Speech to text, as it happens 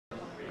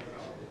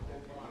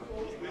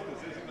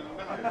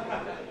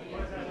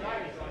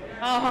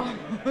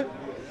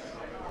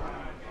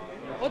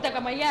oota,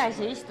 aga ma ei jää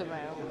siia istuma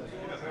ju.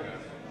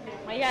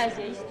 Ma ei jää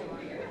siia istuma.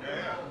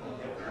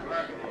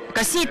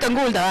 Kas siit on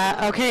kuulda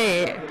või?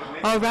 Okay.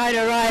 All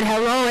right.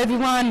 Hello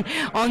everyone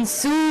on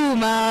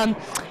Zoom.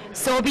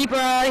 So people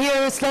are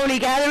here slowly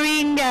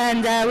gathering,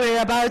 and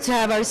we're about to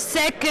have our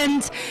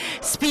second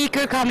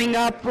speaker coming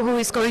up, who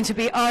is going to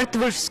be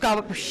Artur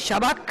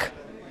Schaback.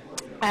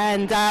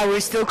 And we're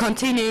still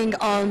continuing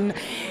on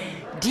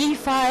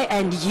DeFi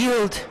and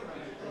yield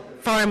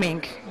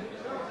farming.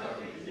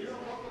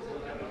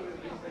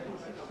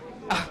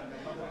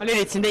 Ma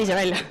lülitasin teise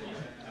välja.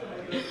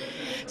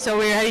 So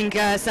we're having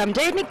some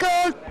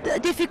technical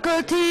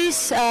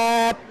difficulties,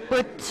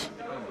 but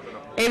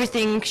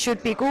everything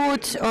should be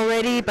good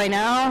already by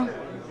now.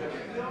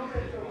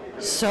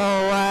 So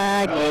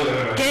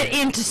get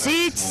into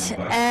seats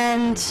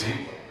and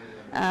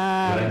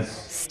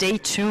stay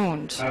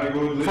tuned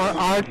for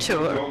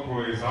Artur.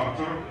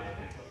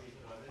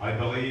 I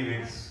believe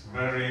it's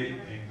very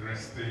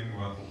interesting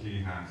what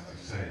he has to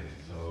say.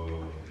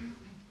 So,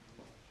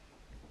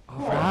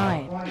 all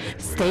right,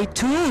 stay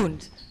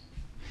tuned.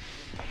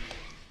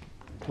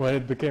 Well,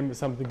 it became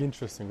something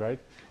interesting, right?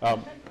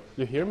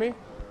 You hear me?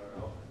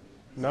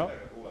 No?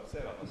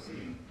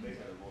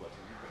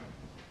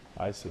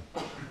 I see.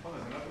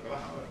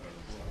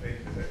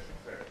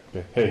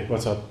 Okay. Hey,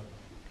 what's up?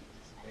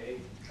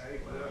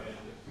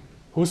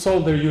 Who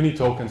sold their uni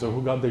tokens, or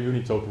who got their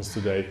uni tokens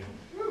today?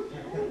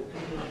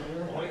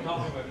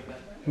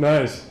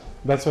 Nice.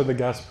 That's why the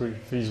gas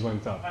fees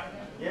went up.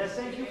 Yes,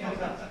 thank you for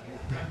that.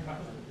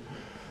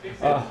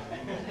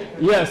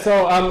 Yeah,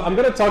 so I'm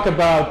going to talk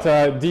about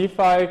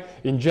DeFi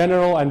in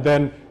general, and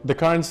then the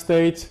current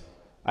state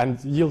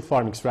and yield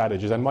farming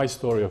strategies, and my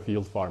story of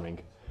yield farming.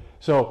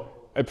 So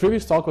a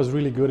previous talk was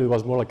really good. It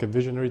was more like a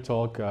visionary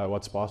talk,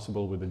 what's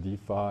possible with the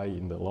DeFi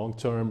in the long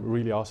term.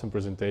 Really awesome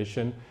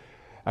presentation.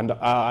 And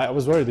I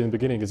was worried in the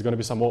beginning it's going to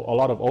be a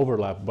lot of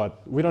overlap,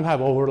 but we don't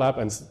have overlap.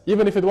 And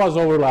even if it was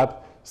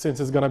overlap,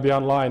 since it's going to be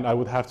online, I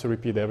would have to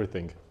repeat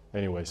everything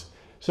anyways.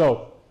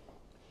 So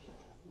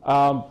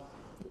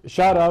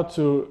shout out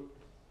to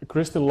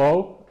Kristen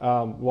Lowe.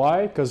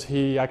 Why? Because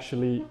I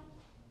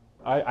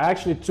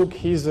actually took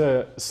his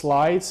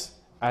slides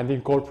and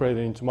incorporated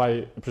it into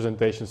my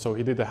presentation, so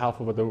he did the half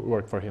of the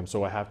work for him,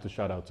 so I have to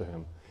shout out to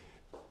him.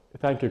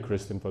 Thank you,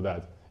 Kristen, for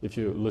that, if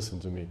you listen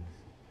to me.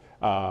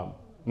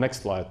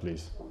 Next slide,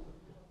 please.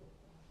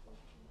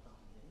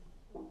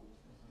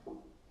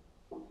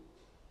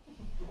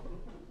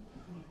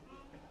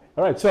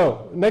 All right,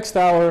 so next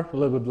hour, a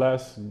little bit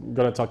less, I'm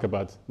going to talk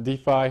about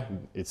DeFi,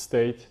 its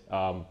state,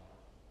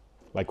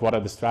 like what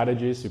are the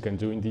strategies you can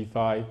do in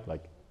DeFi,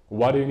 like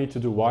what do you need to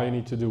do, why you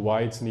need to do,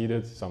 why it's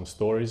needed, some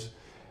stories,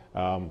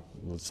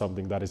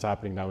 something that is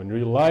happening now in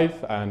real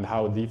life, and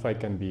how DeFi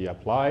can be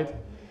applied,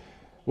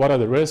 what are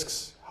the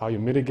risks, how you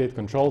mitigate,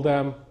 control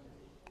them,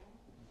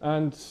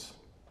 and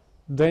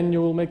then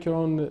you will make your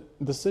own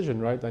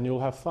decision, right, and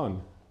you'll have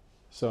fun.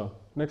 So,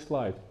 next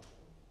slide.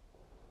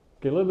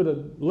 Okay, a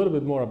little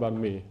bit more about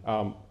me.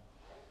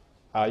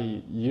 I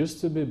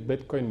used to be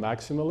Bitcoin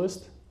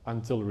maximalist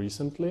until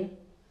recently,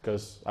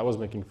 because I was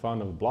making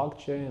fun of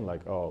blockchain,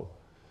 like, oh,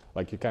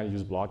 like you can't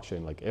use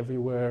blockchain like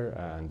everywhere,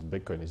 and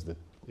Bitcoin is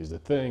the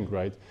thing,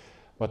 right?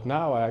 But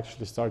now I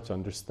actually start to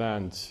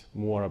understand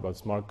more about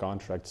smart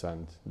contracts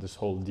and this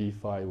whole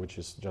DeFi, which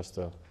is just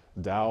a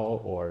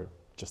DAO or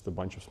just a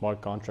bunch of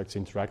smart contracts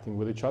interacting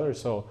with each other.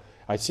 So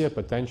I see a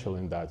potential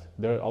in that.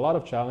 There are a lot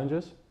of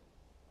challenges.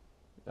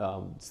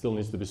 Still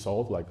needs to be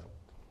solved,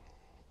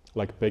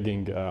 like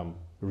pegging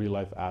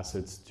real-life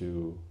assets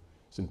to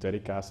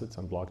synthetic assets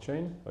on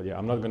blockchain. But yeah,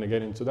 I'm not going to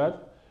get into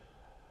that.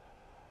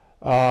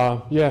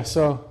 Yeah,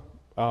 so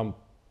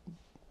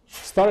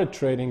started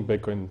trading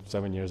Bitcoin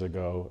 7 years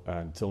ago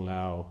until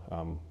now.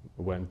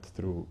 Went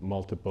through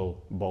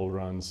multiple bull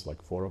runs,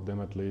 like 4 of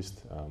them at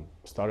least.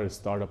 Started a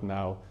startup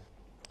now,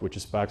 which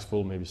is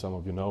Paxful. Maybe some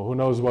of you know. Who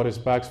knows what is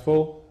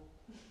Paxful?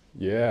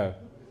 Yeah,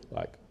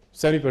 like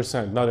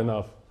 70%, not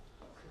enough.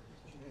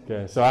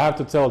 Okay, so I have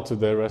to tell to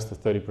the rest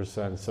of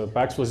 30%. So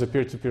Paxful is a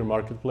peer-to-peer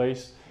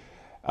marketplace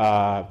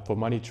for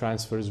money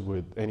transfers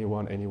with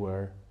anyone,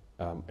 anywhere,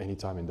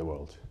 anytime in the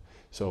world.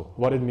 So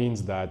what it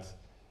means that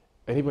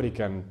anybody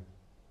can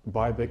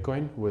buy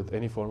Bitcoin with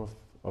any form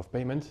of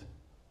payment,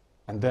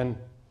 and then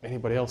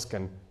anybody else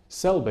can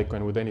sell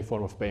Bitcoin with any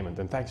form of payment.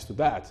 And thanks to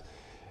that,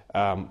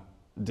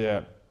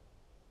 the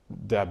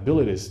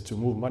abilities to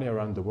move money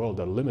around the world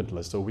are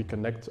limitless. So we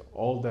connect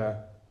all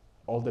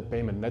the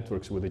payment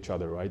networks with each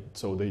other, right?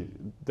 So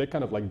they're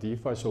kind of like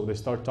DeFi, so they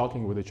start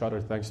talking with each other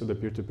thanks to the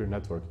peer-to-peer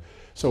network.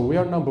 So we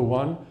are number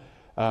 1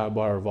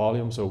 by our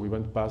volume, so we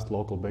went past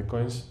local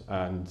Bitcoins,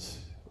 and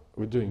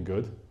we're doing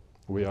good.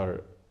 We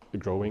are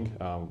growing,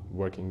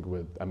 working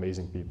with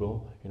amazing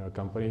people in our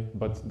company,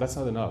 but that's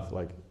not enough.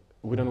 Like,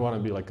 we don't want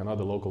to be like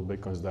another local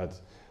Bitcoins that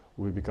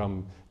we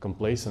become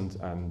complacent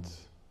and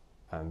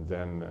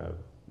then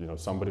you know,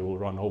 somebody will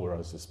run over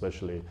us,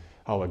 especially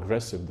how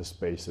aggressive the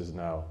space is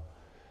now.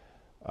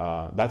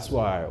 That's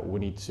why we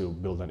need to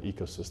build an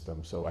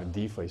ecosystem. So, and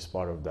DeFi is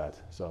part of that.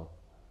 So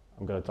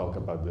I'm going to talk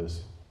about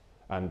this.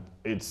 And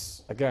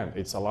it's, again,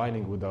 it's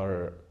aligning with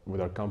our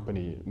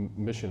company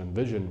mission and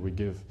vision. We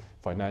give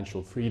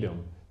financial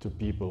freedom to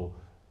people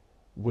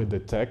with the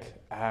tech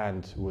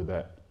and with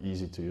an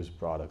easy to use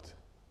product.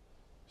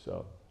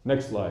 So,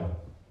 next slide.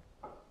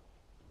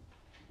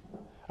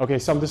 Okay,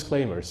 some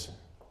disclaimers.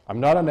 I'm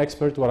not an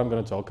expert what I'm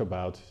going to talk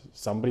about.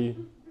 Somebody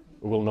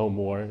will know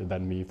more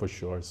than me for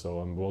sure, so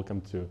I'm welcome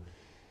to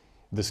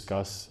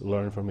discuss,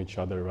 learn from each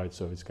other, right?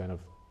 So it's kind of,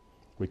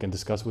 we can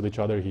discuss with each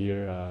other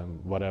here,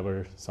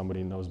 whatever,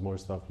 somebody knows more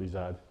stuff, please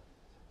add.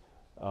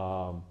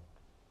 I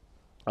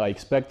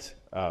expect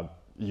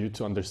you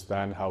to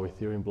understand how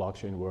Ethereum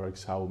blockchain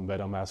works, how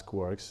MetaMask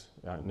works,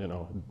 you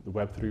know, the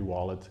Web3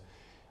 wallet,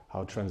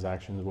 how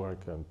transactions work.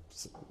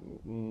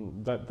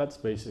 That's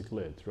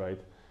basically it, right?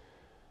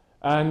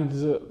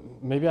 And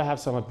maybe I have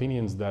some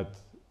opinions that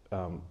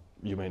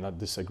you may not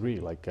disagree,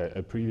 like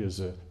a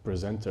previous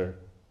presenter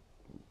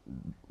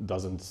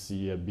doesn't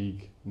see a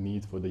big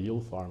need for the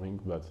yield farming,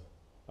 but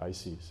I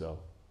see. So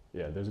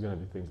yeah, there's going to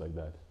be things like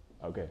that.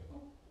 Okay,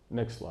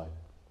 next slide.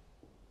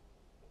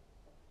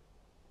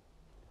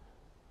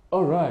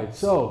 All right,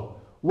 so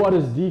what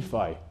is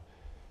DeFi?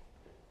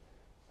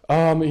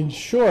 In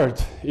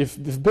short, if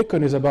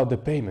Bitcoin is about the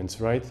payments,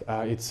 right?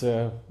 It's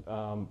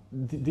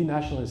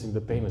denationalizing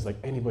the payments, like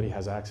anybody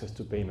has access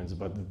to payments,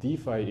 but the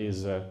DeFi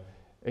is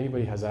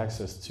anybody has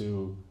access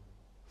to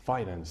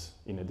finance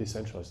in a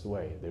decentralized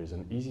way. There's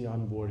an easy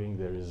onboarding,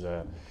 there is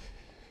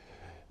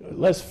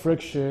less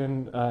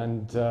friction,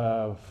 and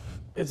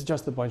it's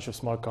just a bunch of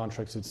smart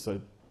contracts. It's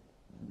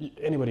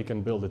anybody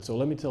can build it. So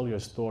let me tell you a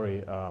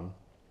story.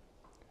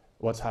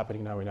 What's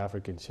happening now in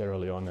Africa, in Sierra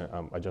Leone?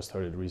 I just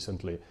heard it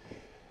recently.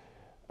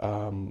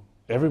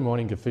 Every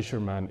morning a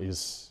fisherman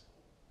is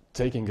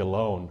taking a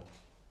loan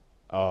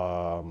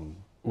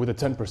with a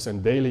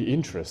 10% daily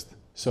interest.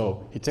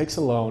 So he takes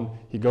a loan,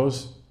 he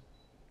goes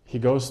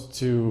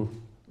to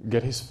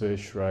get his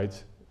fish,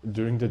 right?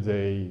 During the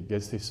day,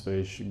 gets his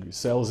fish,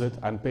 sells it,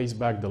 and pays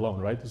back the loan,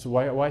 right? So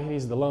why he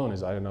needs the loan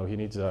is, I don't know, he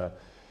needs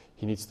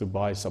to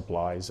buy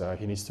supplies,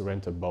 he needs to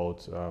rent a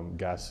boat,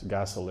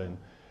 gasoline.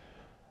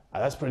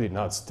 That's pretty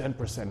nuts,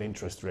 10%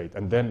 interest rate.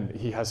 And then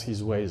he has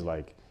his ways,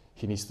 like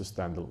he needs to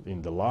stand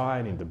in the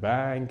line, in the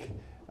bank.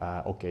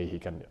 Okay, he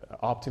can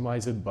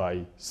optimize it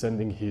by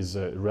sending his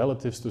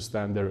relatives to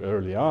stand there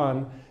early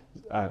on,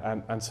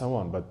 and so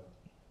on.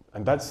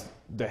 And that's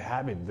the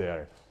habit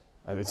there.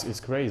 And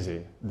it's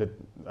crazy that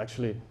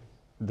actually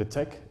the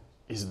tech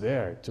is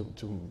there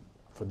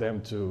for them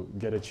to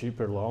get a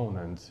cheaper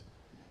loan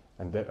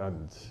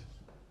and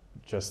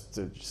just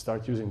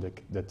start using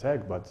the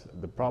tech. But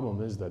the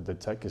problem is that the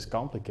tech is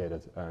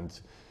complicated, and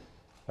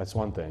that's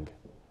one thing.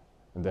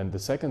 And then the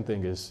second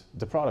thing is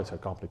the products are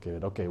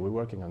complicated. Okay, we're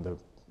working on the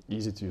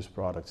easy to use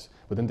products,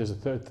 but then there's a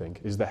third thing,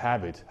 is the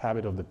habit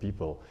of the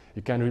people.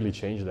 You can't really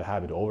change the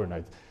habit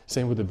overnight.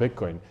 Same with the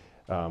Bitcoin.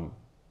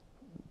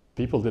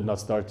 People did not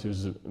start to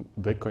use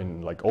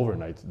Bitcoin like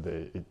overnight.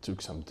 It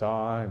took some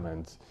time,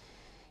 and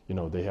you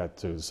know, they had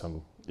to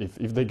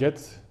if they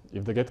get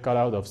cut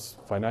out of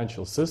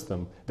financial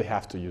system, they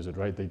have to use it,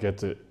 right? They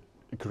get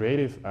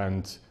creative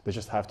and they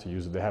just have to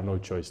use it. They have no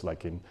choice,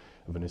 like in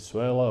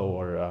Venezuela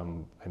or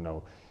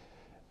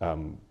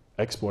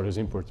exporters,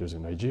 importers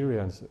in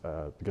Nigeria,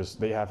 because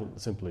they have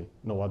simply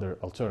no other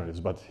alternatives.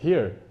 But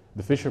here,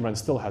 the fisherman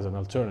still has an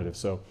alternative.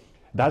 So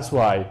that's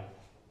why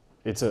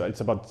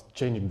it's about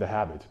changing the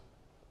habit.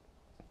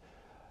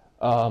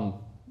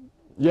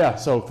 Yeah,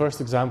 so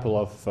first example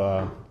of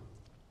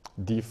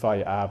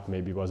DeFi app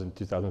maybe was in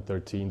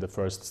 2013, the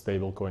first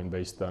stablecoin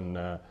based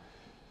on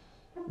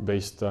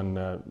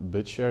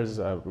BitShares.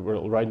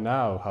 Right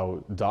now,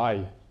 how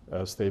DAI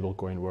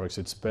stablecoin works,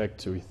 it's pegged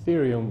to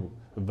Ethereum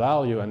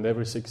value, and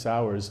every 6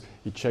 hours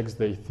it checks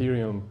the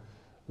Ethereum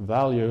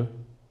value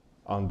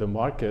on the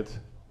market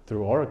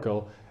through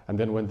Oracle, and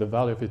then when the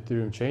value of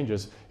Ethereum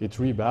changes, it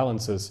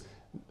rebalances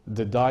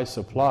the DAI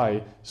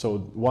supply, so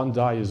one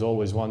DAI is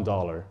always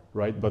 $1,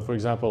 right? But for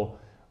example,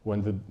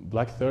 when the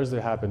Black Thursday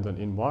happened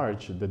in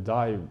March, the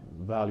DAI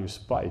value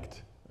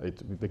spiked.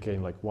 It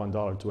became like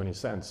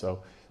 $1.20.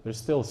 So there's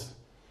still,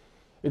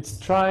 it's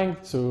trying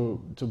to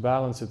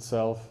balance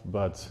itself,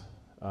 but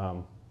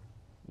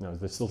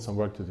there's still some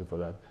work to do for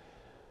that.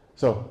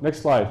 So next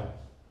slide.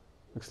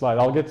 Next slide.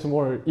 I'll get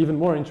to even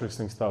more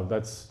interesting stuff.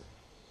 That's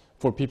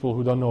for people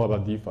who don't know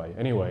about DeFi.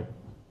 Anyway,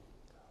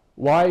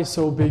 why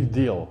so big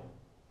deal?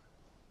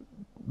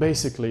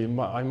 Basically, in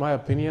my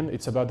opinion,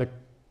 it's about the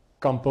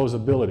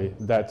composability,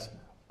 that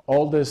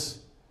all this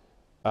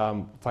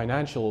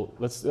financial,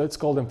 let's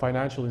call them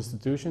financial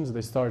institutions,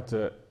 they start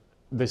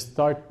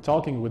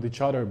talking with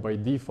each other by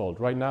default.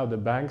 Right now, the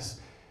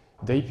banks,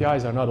 the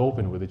APIs are not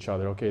open with each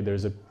other. Okay,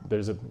 there's a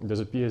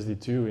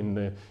PSD2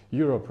 in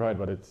Europe, right?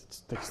 But it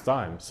takes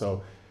time.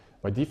 So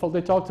by default,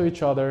 they talk to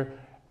each other,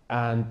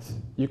 and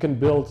you can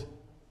build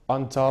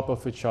on top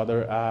of each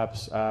other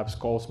apps,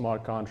 call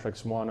smart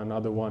contracts, one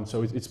another one.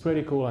 So it's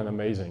pretty cool and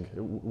amazing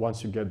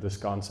once you get this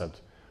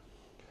concept.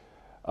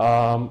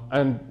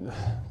 And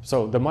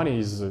so the money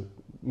is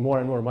more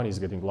and more money is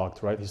getting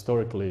locked, right?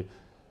 Historically,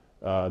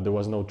 there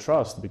was no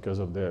trust because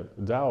of the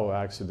DAO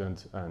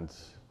accident, and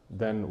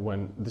then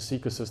when this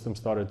ecosystem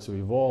started to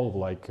evolve,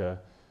 like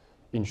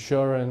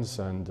insurance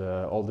and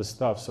all this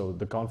stuff, so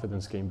the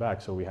confidence came back.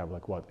 So we have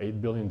like what,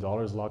 $8 billion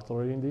locked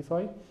already in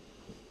DeFi,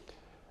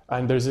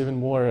 and there's even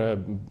more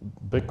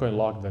Bitcoin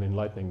locked than in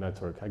Lightning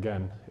Network.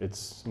 Again,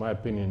 it's my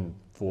opinion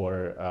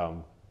for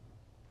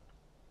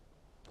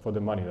the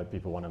money that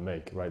people want to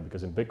make, right?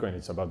 Because in Bitcoin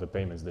it's about the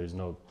payments. There's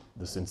no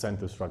this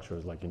incentive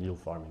structures like in yield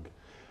farming.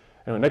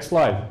 Anyway, next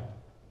slide.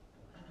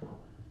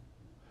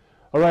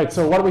 All right,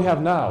 so what do we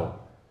have now?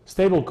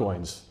 Stable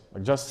coins,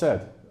 like just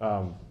said.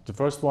 The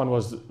first one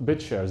was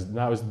BitShares,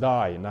 now it's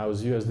DAI, now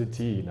it's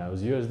USDT, now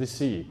it's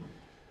USDC.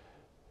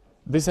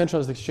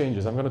 Decentralized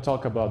exchanges, I'm going to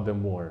talk about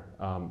them more.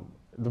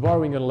 The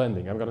borrowing and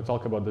lending, I'm going to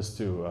talk about this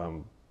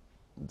too.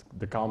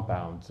 The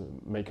Compound,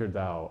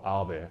 MakerDAO,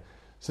 Aave.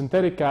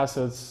 Synthetic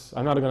assets,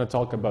 I'm not going to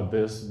talk about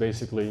this.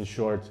 Basically, in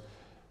short,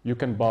 you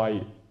can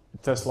buy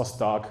Tesla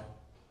stock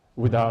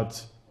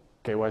without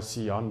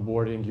KYC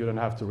onboarding. You don't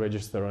have to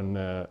register on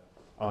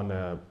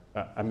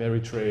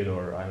Ameritrade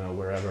or I don't know,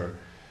 wherever.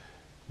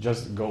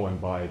 Just go and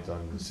buy it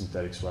on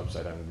Synthetic's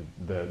website, and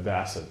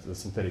the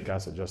synthetic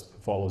asset just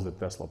follows the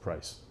Tesla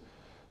price.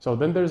 So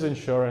then there's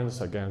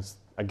insurance against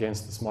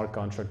the smart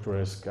contract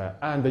risk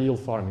and the yield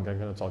farming. I'm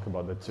going to talk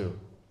about that too.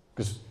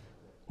 Because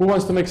who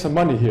wants to make some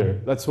money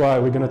here? That's why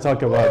we're going to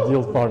talk about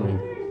yield farming.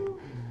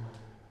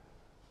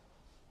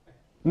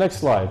 Next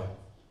slide.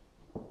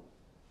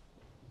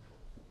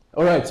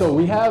 All right, so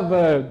we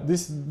have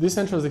these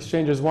decentralized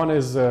exchanges. One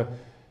is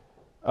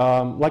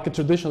like a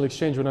traditional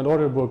exchange with an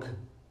order book,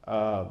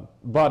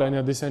 but in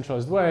a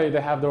decentralized way.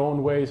 They have their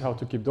own ways how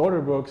to keep the order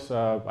books.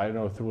 I don't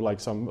know, through like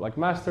some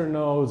master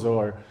nodes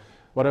or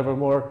whatever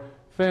more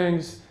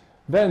things.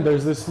 Then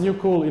there's this new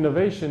cool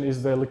innovation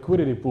is the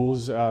liquidity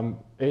pools,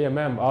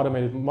 AMM,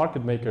 automated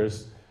market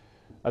makers,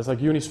 as like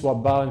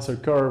Uniswap, Balancer,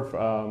 Curve.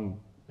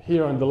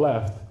 Here on the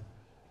left,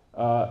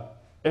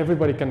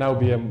 everybody can now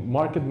be a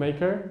market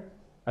maker,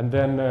 and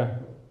then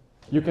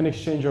you can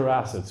exchange your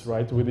assets,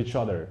 right, with each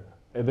other,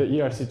 the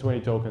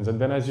ERC20 tokens. And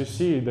then as you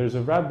see, there's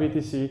a wrap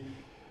BTC.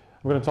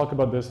 I'm going to talk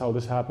about this, how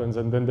this happens.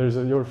 And then there's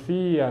your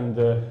fee and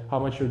how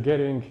much you're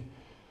getting.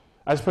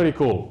 That's pretty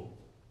cool.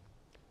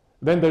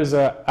 Then there's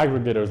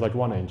aggregators like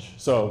 1inch.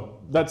 So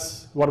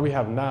that's what we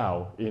have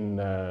now in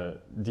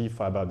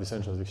DeFi about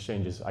decentralized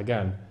exchanges.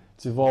 Again,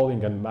 it's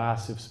evolving at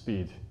massive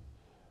speed.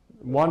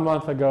 1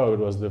 month ago, it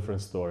was a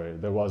different story.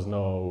 There was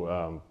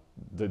no,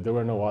 there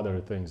were no other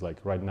things like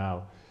right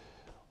now.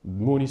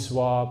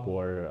 Mooniswap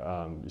or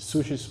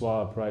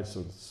SushiSwap, right?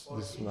 So it's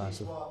this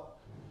massive.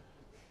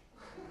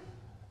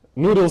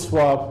 Noodle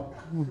swap.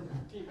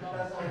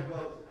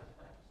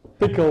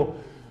 Pickle.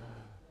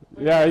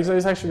 Yeah,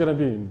 it's actually going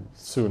to be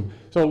soon.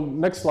 So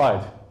next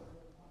slide.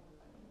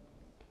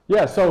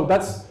 Yeah, so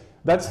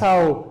that's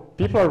how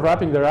people are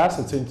wrapping their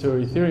assets into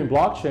Ethereum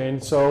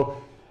blockchain. So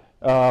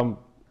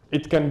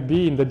it can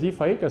be in the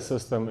DeFi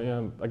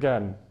ecosystem.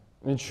 Again,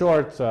 in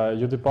short,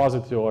 you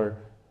deposit your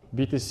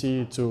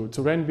BTC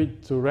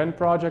to Ren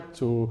project,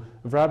 to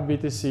wrap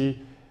BTC.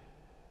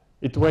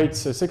 It waits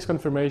 6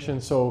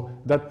 confirmations, so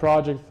that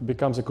project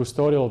becomes a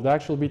custodial of the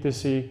actual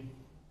BTC,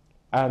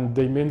 and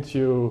they mint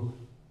you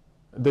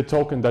the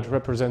token that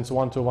represents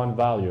one-to-one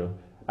value.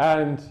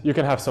 And you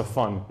can have some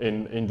fun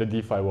in the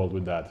DeFi world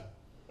with that.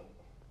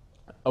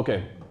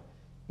 Okay,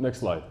 next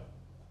slide.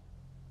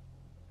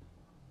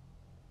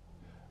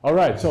 All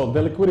right, so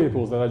the liquidity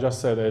pools that I just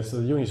said, it's a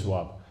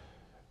Uniswap.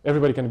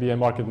 Everybody can be a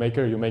market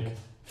maker. You make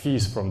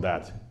fees from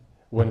that.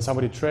 When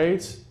somebody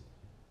trades,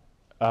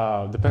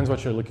 depends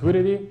what your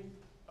liquidity.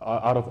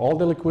 Out of all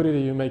the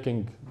liquidity, you're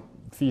making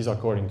fees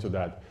according to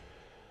that.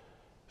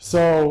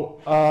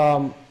 So,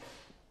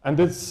 and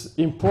it's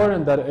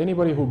important that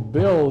anybody who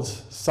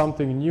builds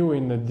something new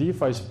in the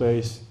DeFi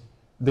space,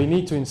 they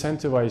need to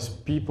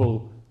incentivize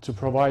people to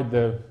provide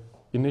the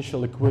initial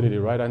liquidity,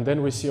 right? And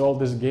then we see all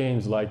these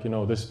games like, you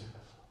know, this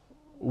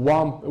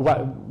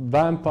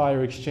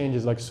vampire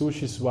exchanges like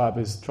SushiSwap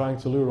is trying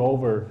to lure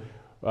over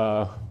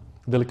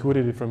the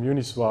liquidity from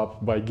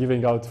Uniswap by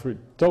giving out free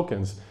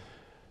tokens.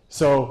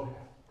 So,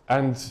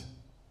 and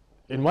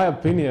in my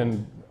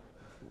opinion,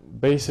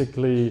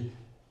 basically,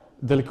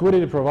 the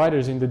liquidity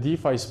providers in the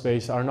DeFi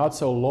space are not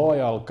so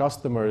loyal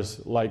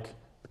customers like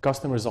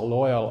customers are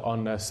loyal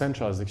on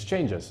centralized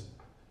exchanges,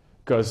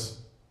 because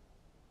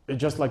it's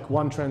just like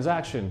one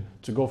transaction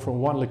to go from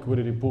one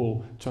liquidity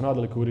pool to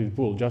another liquidity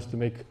pool just to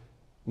make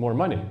more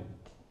money.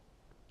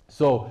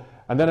 So,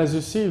 and then as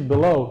you see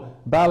below,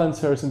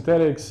 Balancer,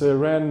 Synthetics,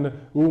 Ren,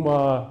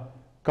 UMA,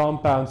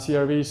 Compound,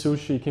 CRV,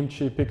 Sushi,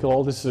 Kimchi, Pickle,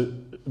 all these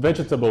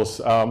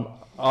vegetables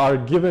are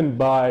given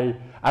by,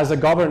 as a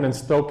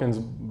governance tokens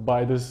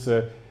by this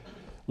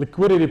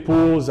liquidity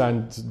pools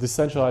and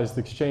decentralized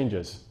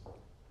exchanges.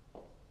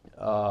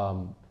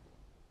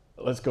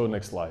 Let's go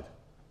next slide.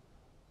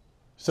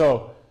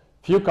 So,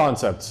 few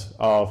concepts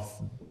of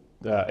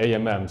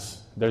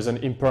AMMs. There's an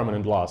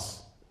impermanent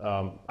loss.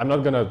 I'm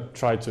not going to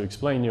try to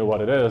explain you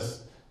what it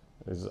is.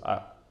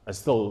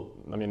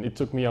 I mean, it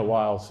took me a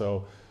while,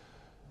 so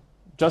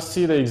just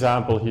see the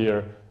example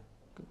here.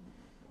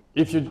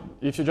 If you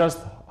just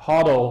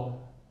hodl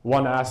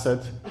one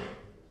asset,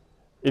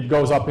 it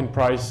goes up in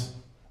price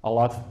a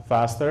lot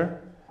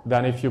faster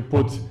than if you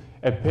put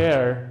a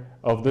pair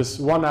of this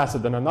one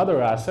asset and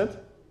another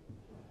asset,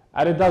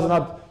 and it does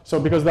not, so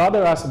because the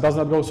other asset does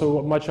not go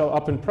so much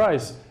up in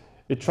price,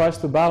 it tries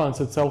to balance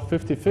itself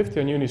 50-50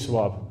 on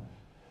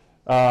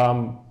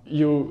Uniswap.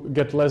 You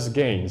get less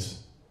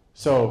gains.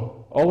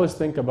 So always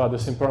think about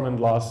this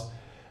impermanent loss.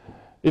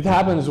 It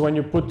happens when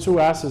you put two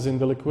assets in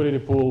the liquidity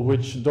pool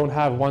which don't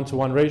have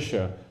one-to-one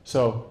ratio.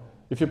 So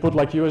if you put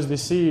like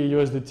USDC,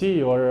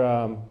 USDT, or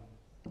a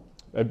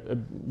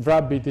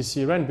wrap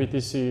BTC, rent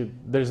BTC,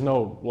 there's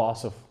no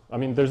loss of,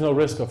 there's no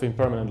risk of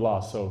impermanent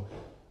loss. So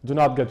do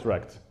not get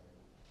wrecked.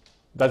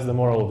 That's the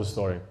moral of the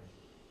story.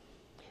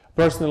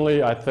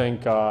 Personally, I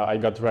think I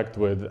got wrecked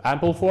with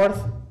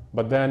Ampleforth,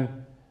 but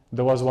then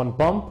there was one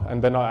pump,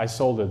 and then I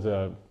sold it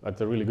at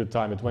a really good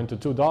time. It went to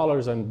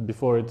 $2, and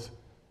before it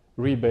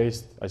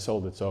rebased, I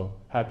sold it, so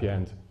happy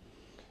end.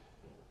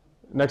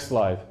 Next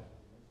slide.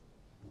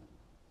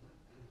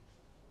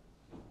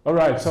 All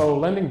right, so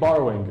lending,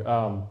 borrowing.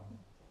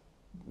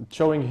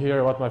 Showing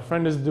here what my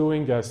friend is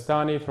doing,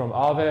 Stani from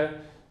Aave.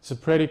 It's a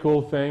pretty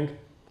cool thing.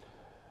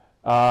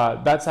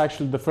 That's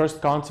actually the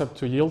first concept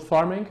to yield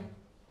farming.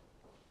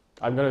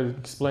 I'm going to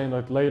explain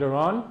that later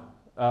on.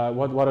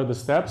 What are the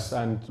steps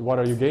and what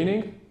are you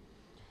gaining?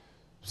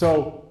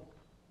 So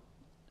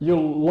you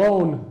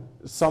loan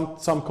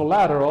some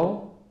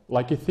collateral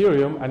like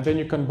Ethereum, and then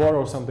you can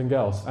borrow something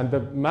else. And the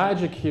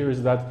magic here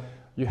is that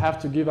you have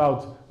to give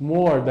out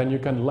more than you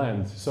can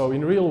lend. So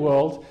in real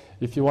world,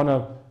 if you want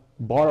to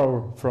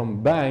borrow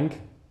from bank,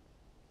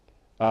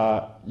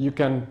 you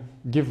can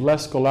give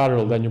less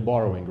collateral than you're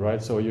borrowing,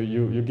 right? So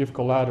you give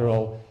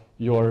collateral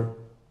your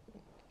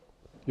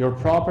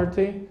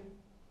property,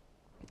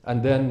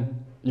 and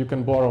then you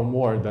can borrow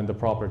more than the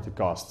property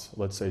costs,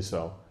 let's say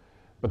so.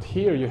 But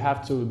here you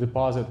have to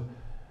deposit,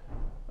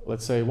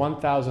 let's say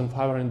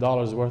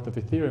 $1,500 worth of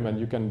Ethereum, and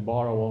you can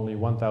borrow only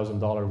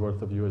 $1,000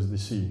 worth of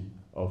USDC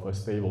of a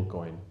stable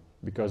coin.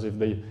 Because if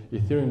the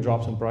Ethereum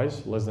drops in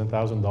price less than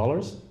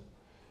 $1,000,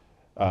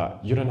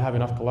 you don't have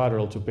enough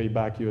collateral to pay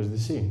back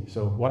USDC.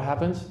 So what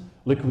happens?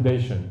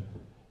 Liquidation.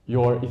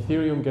 Your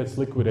Ethereum gets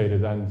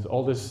liquidated, and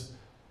all this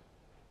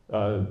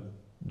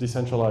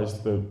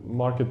decentralized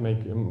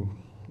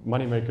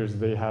money makers,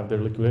 they have their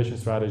liquidation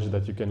strategy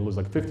that you can lose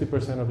like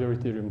 50% of your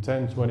Ethereum,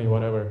 10, 20,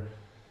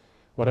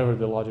 whatever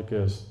the logic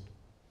is.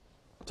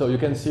 So you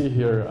can see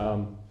here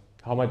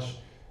how much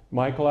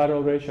my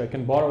collateral ratio, I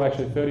can borrow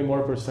actually 30%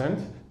 more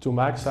to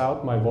max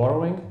out my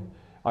borrowing.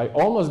 I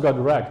almost got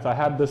wrecked. I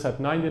had this at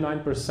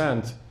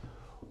 99%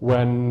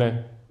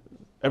 when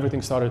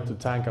everything started to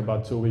tank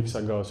about 2 weeks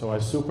ago. So I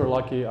was super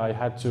lucky.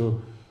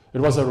 It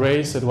was a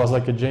race. It was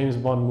like a James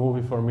Bond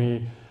movie for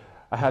me.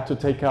 I had to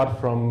take out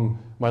from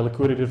my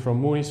liquidity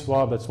from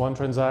Uniswap, that's one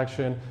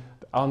transaction,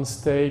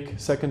 unstake,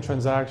 second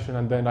transaction,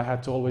 and then I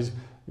had to always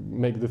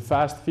make the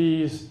fast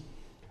fees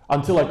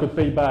until I could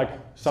pay back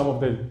some of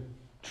the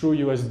true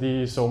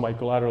USD, so my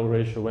collateral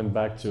ratio went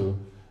back to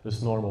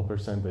this normal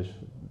percentage.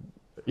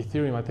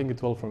 Ethereum, I think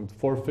it went from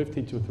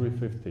 450 to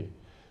 350.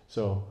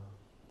 So,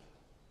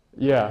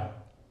 yeah.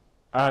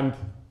 And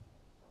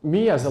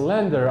me as a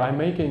lender, I'm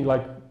making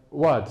like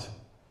what?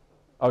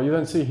 Oh, you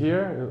don't see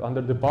here,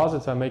 under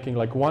deposits, I'm making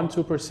like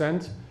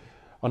 1-2%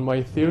 on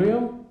my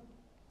Ethereum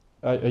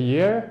a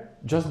year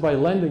just by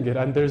lending it,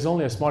 and there's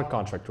only a smart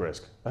contract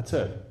risk. That's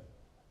it.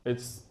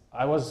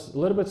 I was a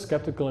little bit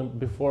skeptical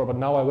before, but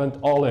now I went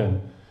all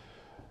in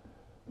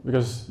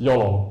because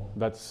YOLO,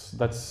 that's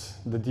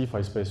the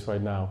DeFi space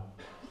right now.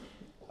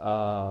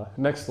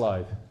 Next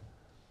slide.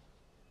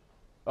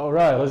 All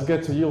right, let's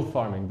get to yield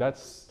farming.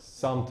 That's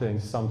something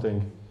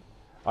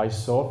I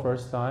saw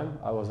first time.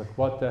 I was like,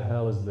 what the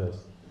hell is this?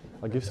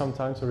 I'll give some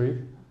time to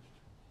read.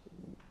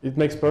 It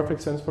makes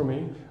perfect sense for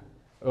me.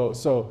 Oh,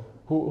 so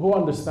who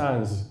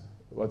understands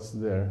what's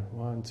there?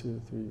 1,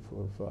 2, 3,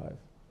 4, 5,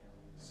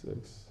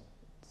 6.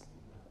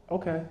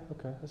 Okay,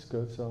 that's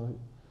good. So,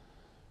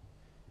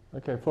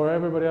 okay, for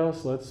everybody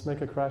else, let's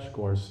make a crash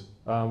course.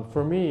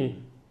 For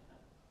me,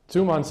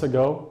 2 months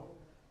ago,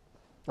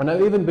 and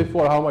even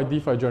before how my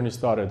DeFi journey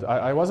started,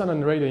 I was on a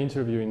radio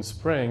interview in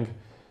spring.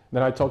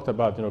 Then I talked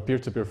about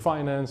peer-to-peer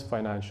finance,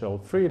 financial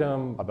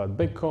freedom, about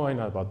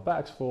Bitcoin, about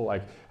Paxful,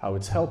 like how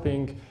it's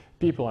helping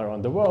people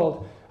around the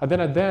world. And then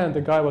at the end,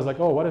 the guy was like,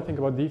 "Oh, what do you think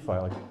about DeFi?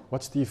 Like,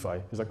 what's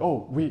DeFi?" He's like,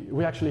 "Oh,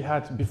 we actually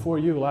had before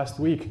you last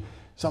week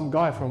some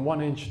guy from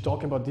 1inch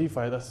talking about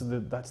DeFi. That's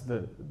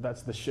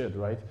the shit,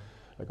 right?"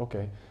 Like,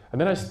 okay.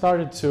 And then I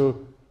started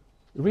to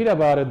read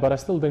about it, but I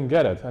still didn't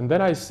get it. And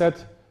then I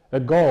set a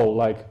goal,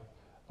 like,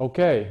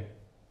 okay,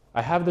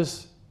 I have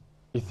this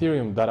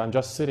Ethereum that I'm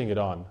just sitting it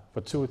on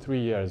for 2 or 3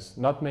 years,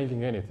 not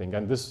making anything.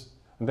 And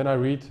then I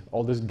read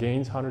all these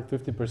gains,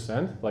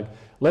 150%. Like,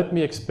 let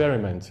me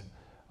experiment.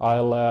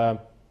 I'll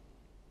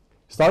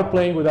start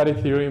playing with that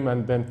Ethereum,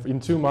 and then in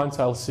 2 months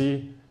I'll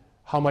see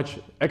how much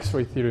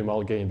extra Ethereum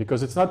I'll gain,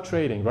 because it's not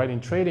trading, right? In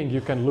trading, you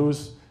can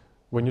lose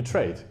when you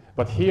trade.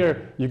 But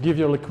here, you give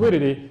your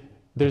liquidity,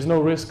 there's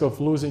no risk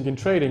of losing in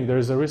trading. There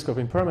is a risk of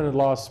impermanent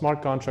loss,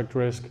 smart contract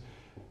risk,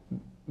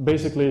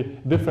 basically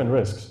different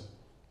risks.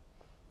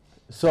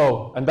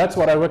 So, and that's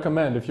what I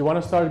recommend. If you want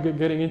to start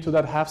getting into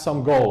that, have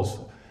some goals.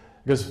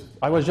 Because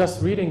I was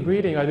just reading,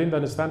 I didn't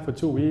understand for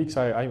 2 weeks.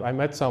 I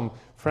met some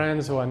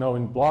friends who I know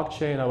in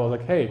blockchain. I was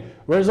like, hey,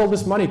 where's all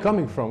this money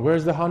coming from?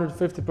 Where's the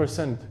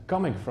 150%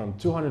 coming from?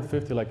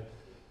 250, like,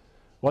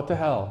 what the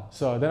hell?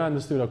 So then I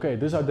understood, okay,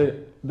 these are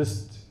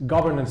this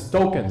governance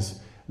tokens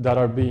that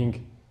are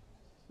being,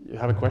 you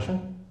have a question?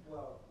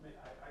 Well, I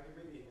can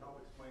maybe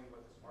help explain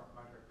what the smart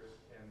contract risk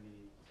and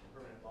the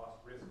permanent loss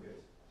risk is.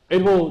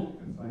 It will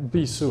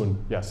be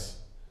soon, yes.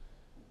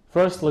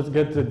 First, let's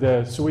get to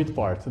the sweet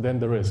part, then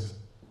the risks.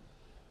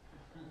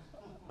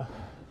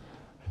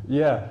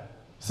 Yeah.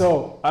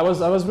 So I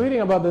was reading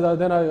about that.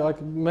 Then I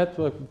met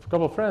a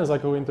couple of friends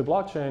who were into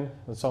blockchain,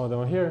 and some of them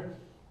are here.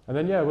 And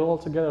then we're all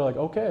together like,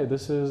 okay,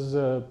 this is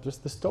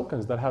just these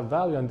tokens that have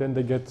value, and then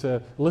they get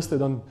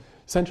listed on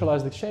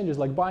centralized exchanges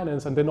like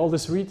Binance, and then all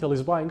this retail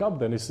is buying up.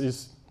 Then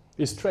is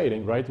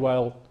trading, right?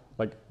 While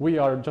we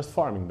are just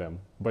farming them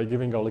by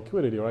giving our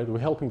liquidity, right? We're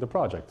helping the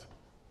project,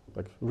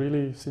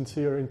 really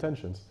sincere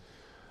intentions.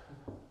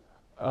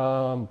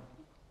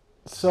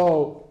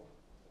 So,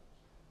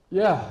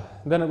 yeah,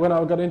 then when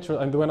I got into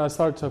and when I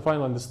started to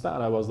finally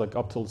understand, I was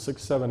up till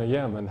 6, 7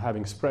 a.m. and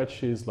having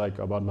spreadsheets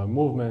about my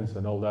movements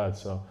and all that.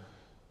 So,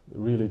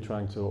 really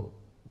trying to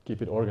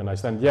keep it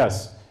organized. And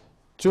yes,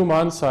 2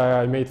 months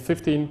I made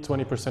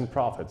 15–20%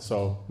 profit.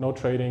 So no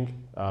trading,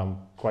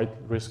 quite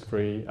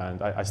risk-free,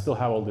 and I still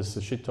have all these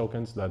shit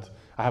tokens that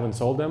I haven't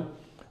sold them.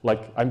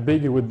 I'm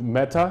big with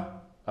Meta,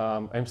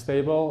 I'm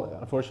stable.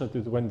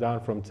 Unfortunately, it went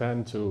down from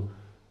 10 to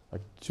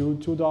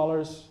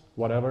 $2,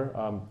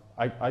 whatever.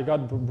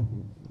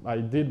 I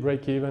did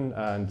break even,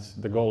 and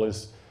the goal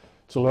is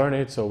to learn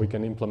it so we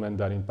can implement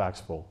that in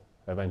Paxful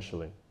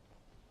eventually.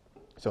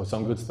 So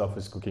some good stuff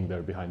is cooking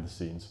there behind the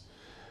scenes.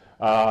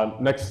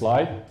 Next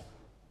slide.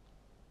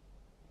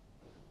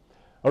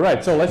 All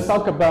right, so let's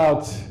talk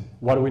about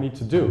what we need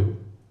to do.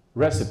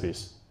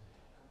 Recipes.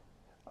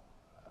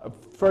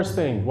 First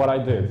thing, what I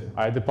did,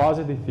 I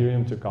deposited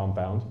Ethereum to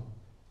Compound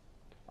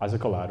as a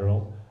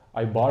collateral.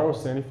 I borrow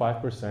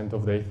 75%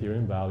 of the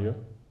Ethereum value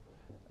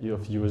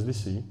of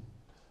USDC.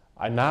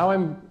 Now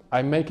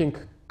I'm making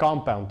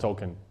Compound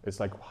token. It's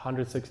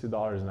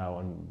 $160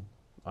 now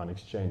on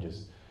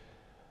exchanges,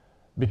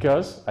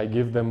 because I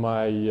give them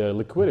my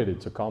liquidity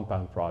to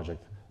Compound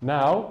project.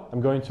 Now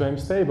I'm going to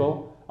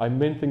MStable. I'm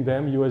minting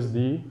them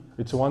USD.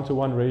 It's a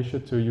 1-to-1 ratio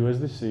to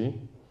USDC.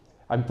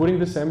 I'm putting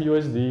this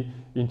MUSD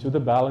into the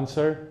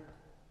balancer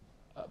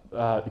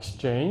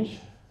exchange.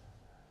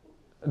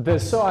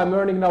 So I'm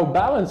earning now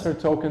balancer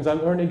tokens.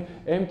 I'm earning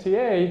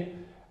MTA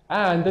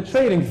and the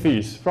trading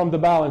fees from the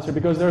balancer,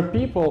 because there are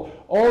people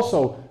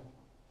also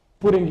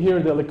putting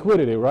here the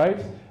liquidity,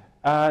 right?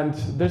 And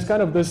there's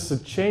kind of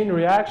this chain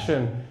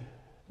reaction.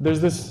 There's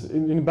this,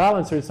 in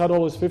balancer, it's not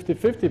always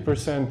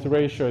 50–50%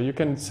 ratio. You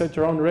can set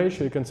your own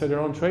ratio, you can set your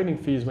own trading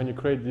fees when you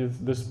create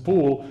this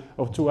pool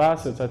of two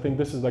assets. I think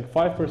this is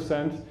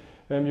 5%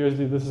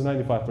 MUSD, this is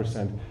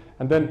 95%.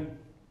 And then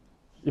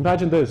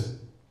imagine this,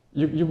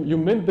 you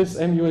mint this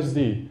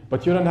MUSD,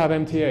 but you don't have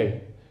MTA.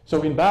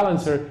 So in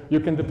balancer, you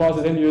can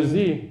deposit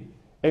MUSD,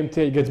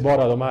 MTA gets bought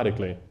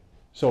automatically.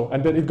 So,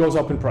 and then it goes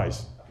up in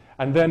price.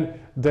 And then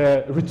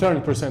the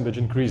return percentage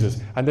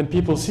increases. And then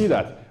people see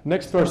that.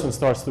 Next person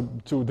starts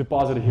to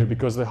deposit it here,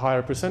 because the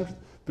higher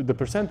the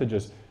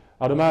percentages,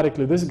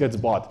 automatically this gets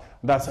bought.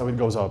 That's how it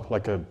goes up,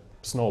 like a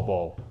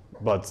snowball,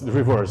 but the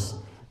reverse.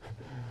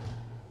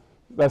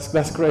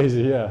 That's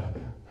crazy, yeah.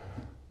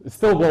 It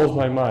still blows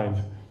my mind.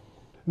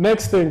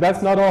 Next thing,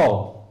 that's not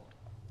all.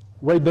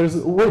 Wait, there's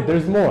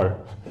more.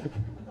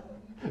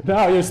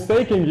 Now you're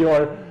staking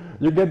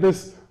you get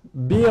this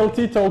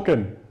BLT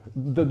token.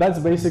 That's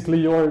basically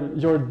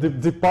your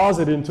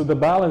deposit into the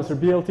balancer.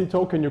 BLT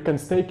token you can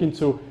stake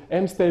into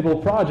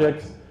MStable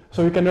projects,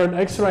 so you can earn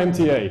extra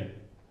MTA.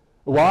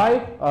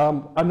 Why?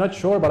 I'm not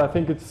sure, but I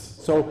think it's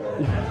so.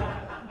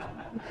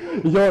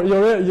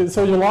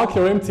 So you lock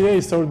your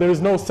MTA, so there is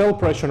no sell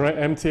pressure on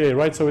MTA,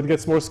 right? So it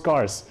gets more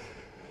scarce.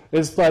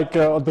 It's like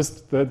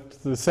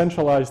the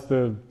centralized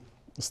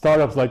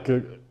startups like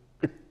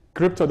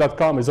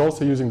Crypto.com is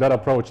also using that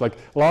approach.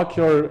 Lock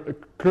your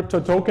crypto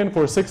token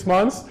for 6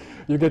 months.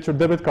 You get your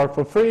debit card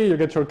for free, you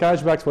get your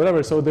cashbacks,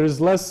 whatever. So there's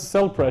less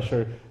sell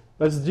pressure.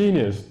 That's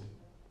genius.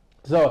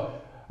 So,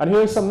 and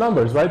here's some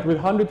numbers, right? With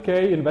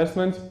 100K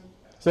investment,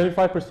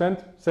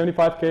 75%,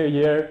 75K a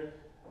year,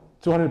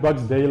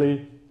 $200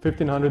 daily,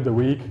 $1,500 a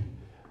week.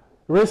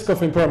 Risk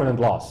of impermanent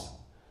loss.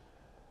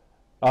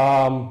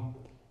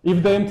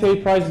 If the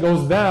MTA price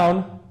goes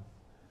down,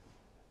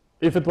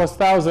 if it was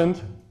 1,000,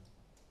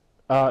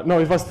 no,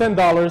 if it was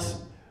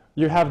 $10,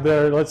 you have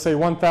there, let's say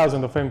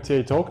 1,000 of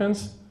MTA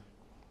tokens,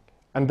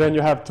 and then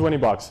you have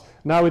 $20.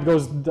 Now it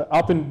goes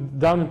up and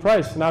down in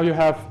price. Now you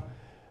have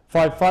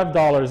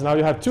 $5. Now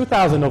you have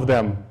 2,000 of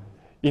them.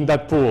 in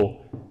that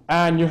pool,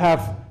 and you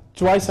have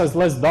twice as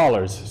less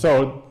dollars.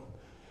 So,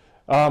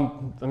 I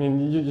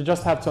mean, you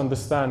just have to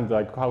understand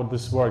like how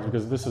this works,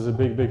 because this is a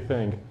big, big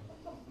thing.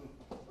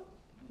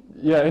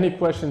 Yeah, any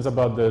questions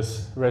about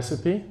this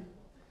recipe?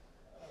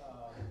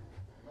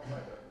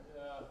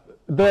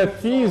 The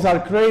fees are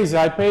crazy.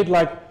 I paid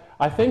like,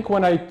 I think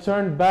when I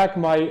turned back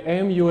my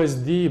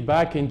MUSD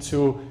back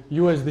into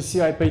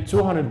USDC, I paid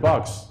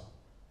 $200.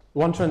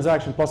 One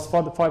transaction plus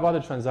 5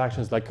 other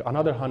transactions, like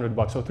another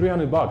 $100, so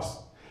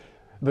 $300.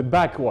 The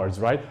backwards,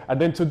 right? And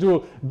then to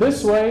do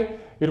this way,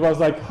 it was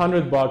like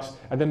 $100,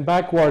 and then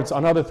backwards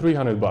another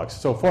 $300,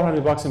 so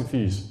 $400 in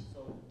fees.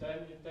 So then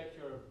you take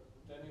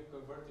then you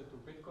convert it to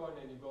Bitcoin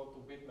and you go to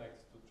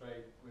BitMEX to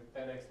trade with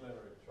 10x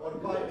leverage.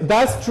 Right?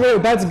 That's true.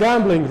 That's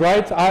gambling,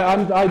 right?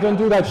 I don't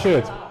do that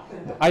shit.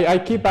 I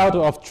keep out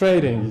of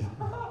trading.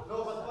 No,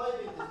 but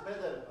Bybit is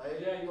better.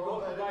 Yeah, you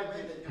go to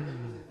Bybit.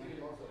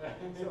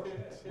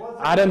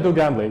 I don't do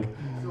gambling.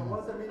 So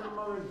what's the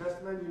minimum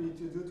investment you need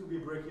to do to be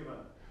break-even?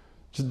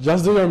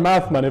 Just do your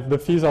math, man. If the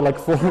fees are like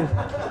assume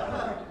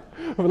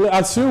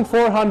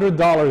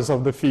 $400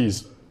 of the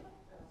fees.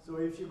 So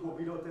if you go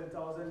below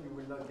 10,000, you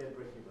will not get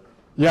break-even.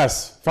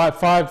 Yes,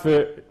 five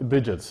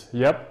digits.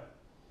 Yep.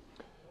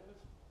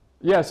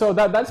 Yeah, so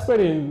that's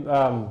pretty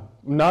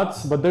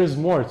nuts, but there's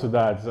more to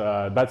that.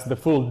 That's the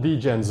full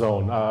degen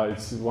zone.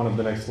 It's one of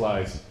the next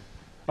slides.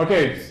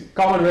 Okay,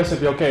 common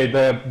recipe. Okay,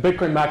 the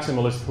Bitcoin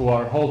maximalists who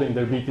are holding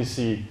their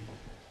BTC.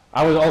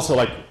 I was also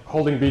like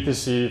holding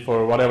BTC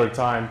for whatever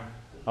time.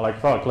 I'm like,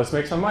 fuck, let's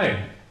make some money.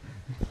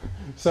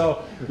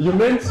 So you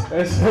mint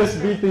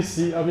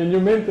SBTC, I mean, you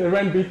mint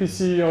REN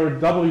BTC or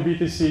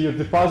WBTC, you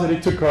deposit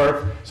it to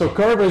Curve. So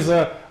Curve is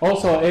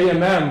also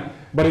AMM,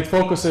 but it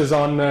focuses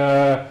on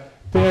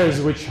pairs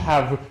which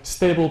have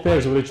stable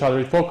pairs with each other.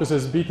 It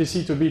focuses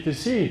BTC to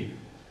BTC,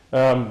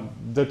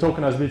 the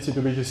tokenized BTC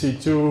to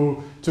BTC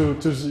to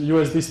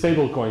USD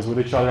stable coins with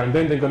each other. And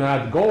then they're going to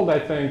add gold, I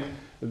think.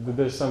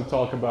 There's some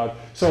talk about.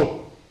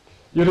 So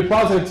you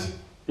deposit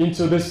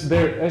into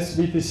their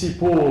SBTC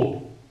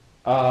pool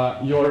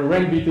your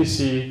REN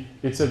BTC.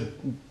 It's a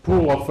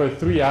pool of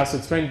 3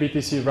 assets: REN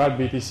BTC, RAD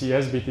BTC,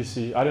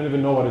 SBTC. I don't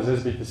even know what is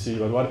SBTC,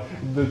 but what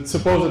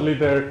supposedly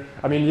they're.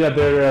 I mean, yeah,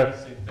 they're.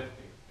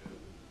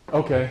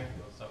 Okay,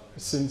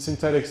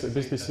 synthetic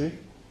BTC.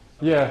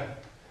 Yeah,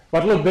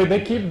 but look,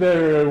 they keep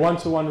their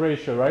 1-to-1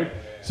 ratio, right?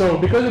 So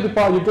because you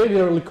gave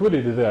your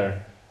liquidity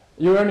there,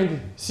 you're earning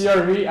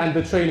CRV and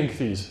the trading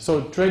fees.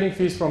 So trading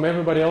fees from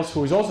everybody else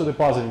who is also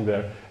depositing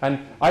there. And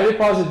I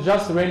deposit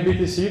just REN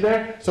BTC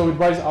there, so it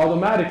buys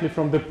automatically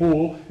from the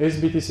pool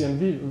SBTC and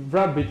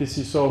VRAP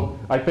BTC. So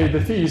I paid the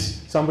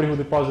fees. Somebody who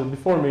deposited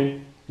before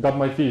me got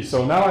my fees.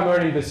 So now I'm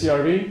earning the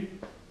CRV.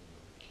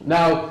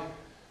 Now,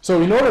 so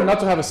in order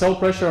not to have a sell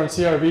pressure on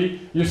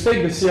CRV, you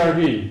stake the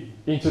CRV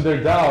into their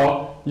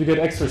DAO, you get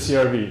extra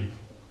CRV.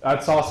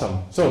 That's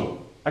awesome.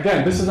 So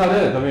again, this is not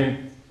it. I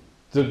mean,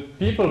 the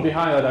people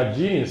behind that are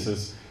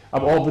geniuses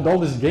with all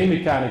these game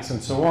mechanics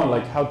and so on,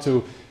 like how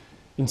to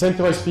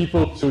incentivize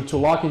people to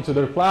lock into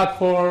their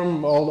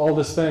platform, all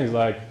these things.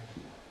 Like,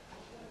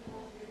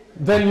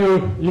 then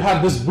you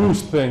have this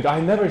boost thing.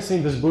 I never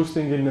seen this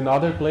boosting in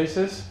other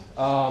places.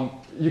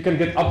 You can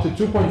get up to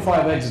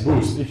 2.5x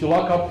boost. If you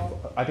lock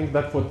up, I think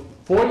that for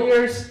 4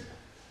 years,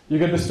 you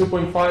get this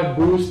 2.5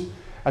 boost.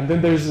 And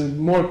then there's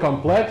more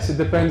complex. It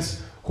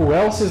depends who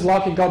else is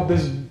locking up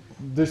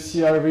this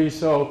CRV.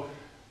 So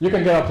you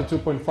can get up to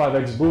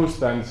 2.5x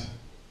boost, and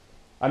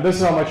this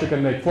is how much you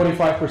can make,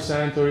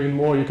 45% or even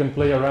more. You can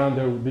play around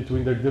there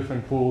between their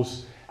different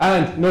pools,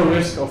 and no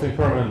risk of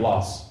impermanent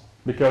loss,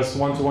 because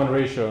 1-to-1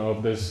 ratio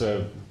of this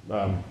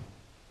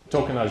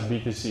tokenized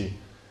BTC.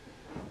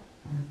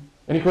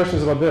 Any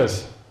questions about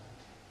this?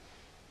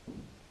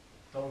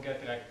 Don't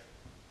get wrecked.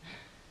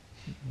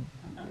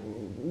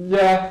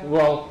 Yeah,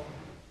 well,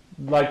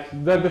 like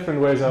there are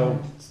different ways I'll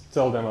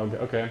tell them,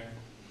 okay.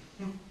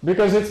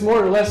 Because it's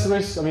more or less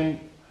risk, I mean,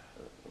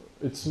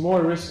 it's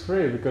more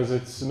risk-free because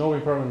it's no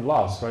impermanent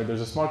loss, right?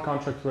 There's a smart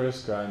contract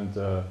risk and,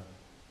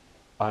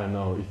 I don't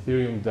know,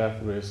 Ethereum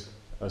death risk,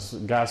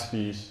 gas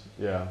fees,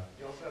 yeah.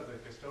 You also have the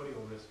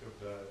custodial risk of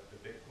the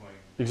Bitcoin.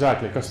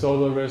 Exactly,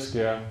 custodial risk,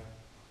 yeah.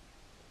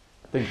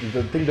 I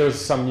think there's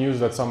some news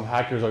that some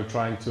hackers are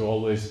trying to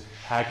always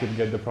hack it,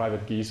 get the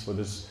private keys for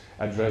this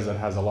address that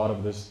has a lot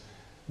of this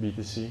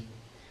BTC.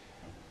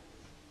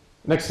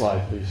 Next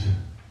slide, please.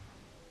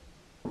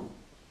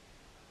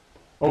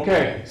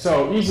 Okay,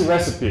 so easy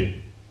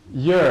recipe.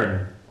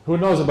 Yearn. Who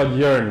knows about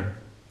Yearn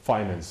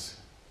finance?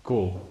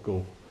 Cool,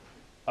 cool.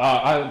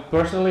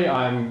 Personally,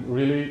 I'm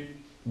really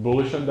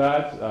bullish on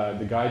that.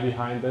 The guy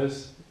behind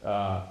this,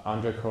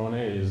 Andre Krone,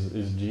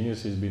 is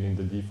genius. He's been in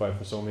the DeFi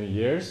for so many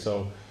years.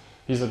 So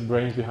he's the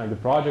brains behind the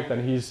project.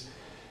 And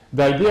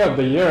the idea of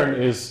the Yearn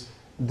is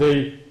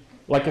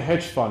like a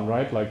hedge fund,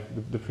 right? Like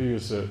the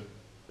previous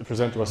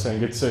presenter was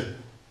saying, it's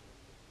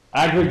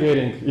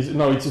aggregating,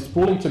 it's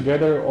pulling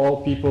together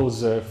all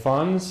people's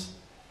funds,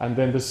 and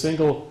then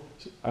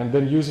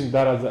using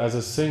that as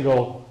a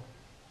single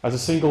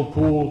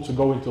pool to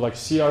go into like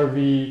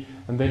CRV,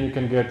 and then you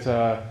can get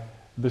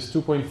this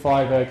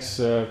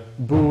 2.5x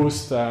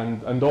boost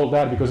and all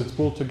that because it's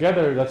pulled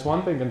together. That's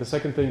one thing. And the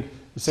second thing,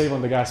 you save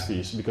on the gas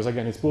fees because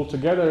again, it's pulled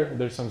together.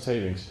 There's some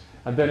savings,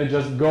 and then it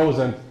just goes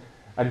and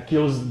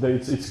kills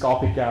its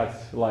copycat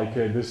like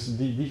this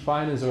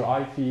DeFinance or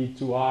IT,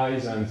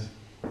 2Is and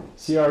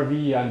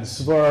CRV and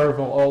Swerve,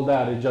 all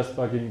that. It just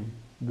fucking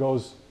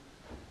goes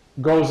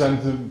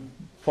and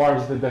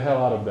farms the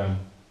hell out of them.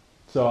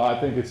 So I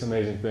think it's an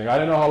amazing thing. I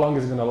don't know how long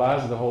it's going to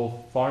last, the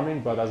whole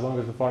farming, but as long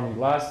as the farming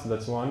lasts,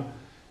 that's one.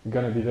 You're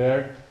going to be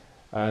there.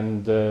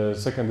 And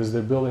second is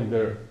they're building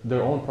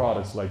their own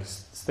products like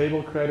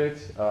stable credit,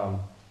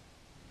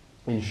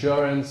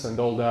 insurance, and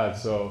all that.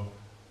 So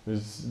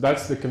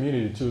that's the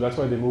community too. That's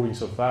why they're moving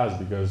so fast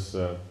because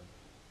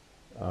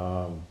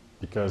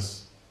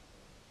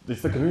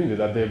it's the community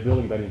that they're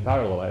building that in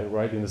parallel,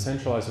 right? In the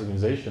centralized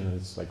organization,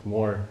 it's like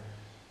more,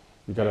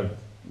 you gotta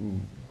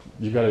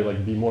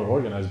like be more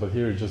organized, but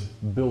here you just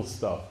build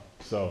stuff.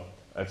 So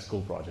that's a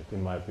cool project,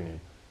 in my opinion.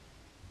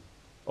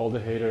 All the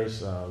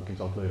haters, we can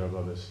talk later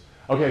about this.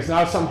 Okay, so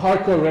now some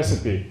hardcore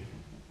recipe.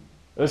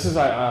 This is,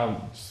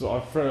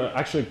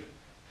 actually,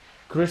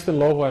 Kristen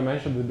Lowe, who I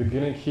mentioned at the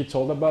beginning, he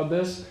told about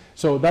this.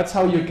 So that's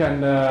how you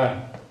can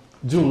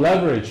do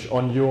leverage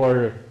on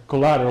your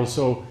collateral.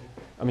 So,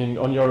 I mean,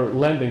 on your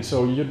lending.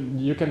 So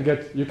you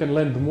can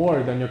lend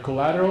more than your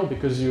collateral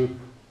because you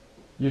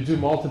do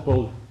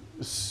multiple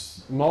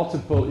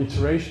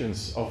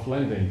iterations of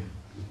lending.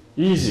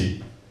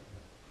 Easy.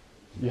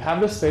 You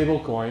have the stable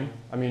coin.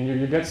 I mean,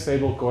 you get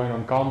stable coin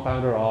on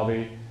Compound or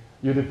Avi.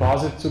 You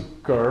deposit to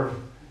Curve.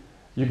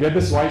 You get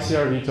this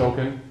YCRV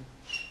token.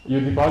 You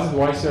deposit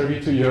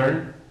YCRV to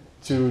Yearn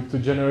to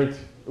generate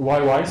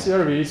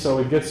YYCRV. So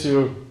it gets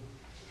you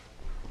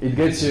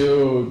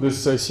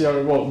this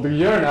CRV. Well, the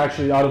Yearn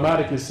actually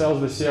automatically sells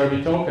the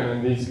CRV token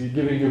and it's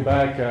giving you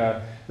back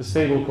the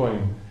stable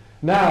coin.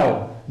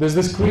 Now there's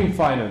this Cream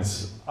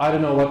Finance. I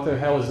don't know what the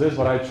hell is this,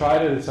 but I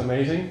tried it. It's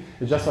amazing.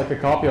 It's just like a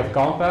copy of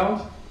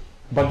Compound,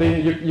 but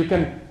then you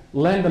can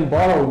lend and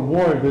borrow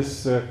more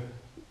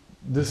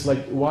this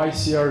like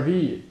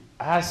YCRV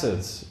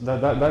assets.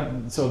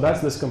 So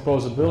that's this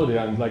composability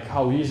and like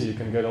how easy you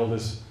can get all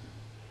this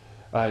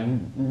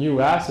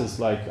new assets.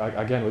 Like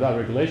again, without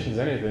regulations,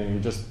 anything, you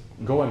just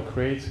go and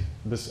create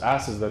this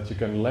assets that you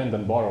can lend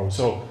and borrow.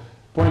 So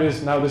point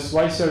is now this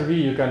YCRV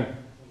you can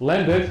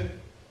lend it.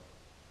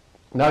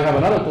 Now you have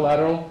another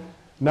collateral.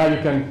 Now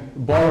you can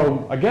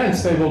borrow again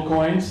stable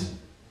coins.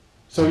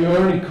 So you're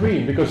earning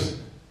Cream because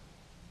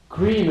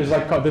Cream is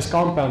like this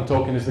Compound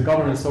token is the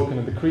governance token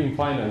of the Cream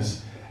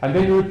Finance, and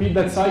then you repeat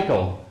that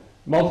cycle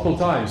multiple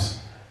times,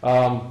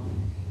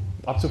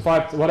 up to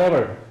 5,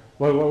 whatever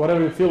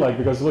you feel like.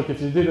 Because look,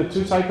 if you did it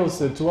 2 cycles,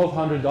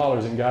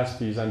 $1,200 in gas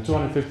fees and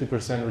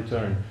 250%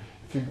 return.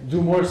 If you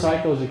do more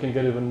cycles, you can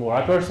get even more.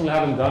 I personally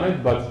haven't done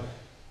it, but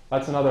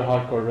that's another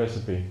hardcore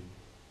recipe.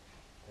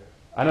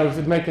 I don't know if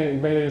it made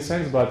any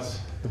sense, but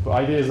the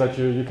idea is that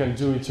you can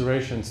do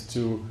iterations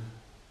to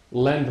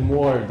lend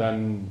more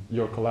than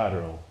your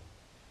collateral.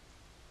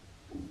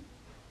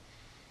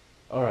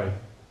 All right.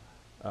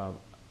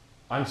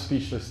 I'm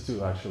speechless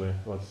too, actually,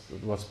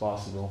 what's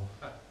possible.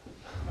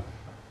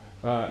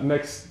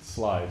 Next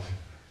slide.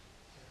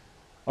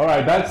 All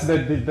right, that's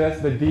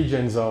the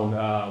degen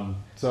zone.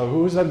 So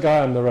who's that guy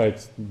on the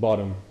right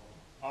bottom?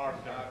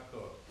 Artur.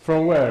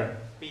 From where?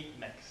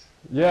 BitMEX.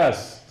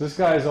 Yes, this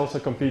guy is also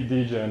complete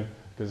degen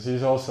because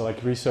he's also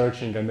like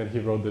researching, and then he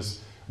wrote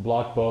this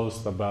blog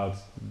post about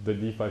the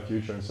DeFi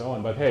future and so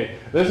on. But hey,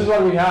 this is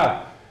what we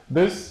have.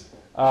 This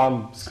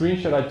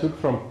screenshot I took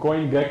from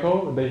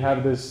CoinGecko. They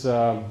have this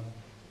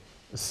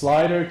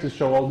slider to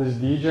show all these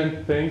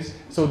degen things.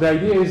 So the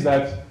idea is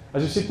that,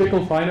 as you see,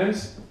 Pickle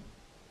Finance,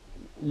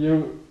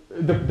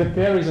 the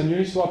pair is on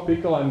Uniswap,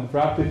 Pickle, and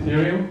Wrapped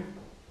Ethereum.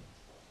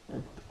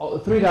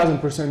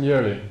 3,000%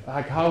 yearly.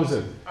 Like, how is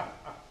it?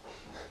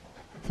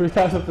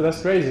 3,000,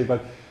 that's crazy.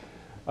 But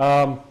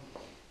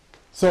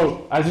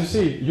so as you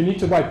see, you need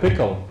to buy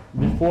Pickle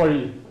before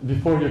you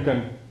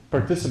can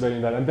participate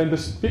in that. And then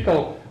this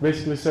Pickle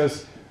basically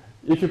says,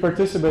 if you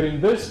participate in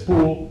this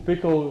pool,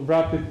 Pickle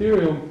Wrapped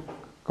Ethereum,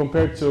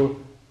 compared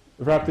to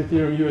Wrapped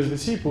Ethereum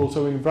USDC pool,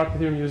 so in Wrapped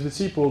Ethereum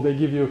USDC pool, they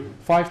give you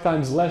 5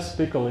 times less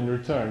Pickle in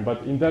return.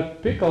 But in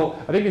that Pickle,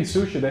 I think in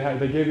sushi,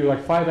 they gave you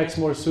like 5x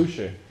more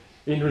sushi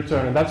in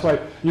return. And that's why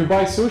you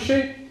buy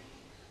sushi,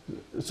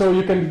 so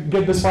you can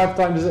get this 5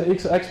 times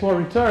X more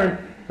return,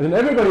 and then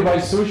everybody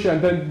buys sushi,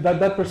 and then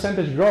that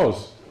percentage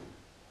grows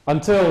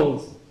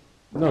until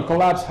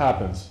collapse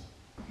happens.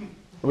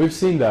 We've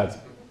seen that.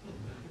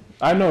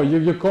 I know,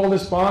 you call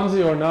this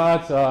Ponzi or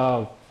not,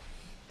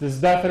 there's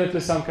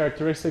definitely some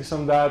characteristics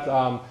on that.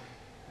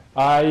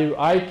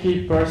 I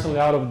keep personally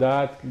out of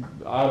that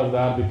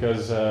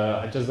because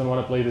I just don't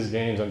want to play these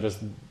games. I'm just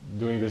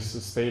doing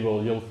this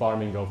stable yield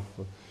farming of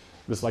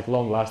this like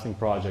long-lasting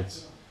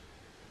projects.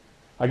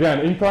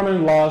 Again,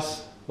 impermanent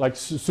loss, like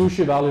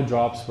sushi value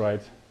drops,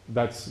 right?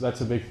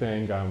 That's a big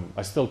thing.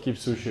 I still keep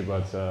sushi,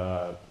 but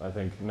I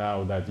think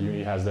now that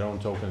Uni has their own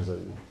tokens,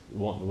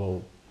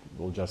 will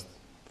just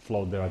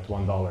float there at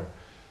 $1.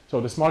 So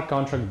the smart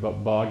contract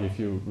bug, if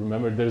you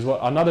remember, there's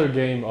another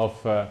game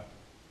of the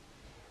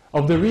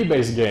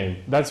rebase game.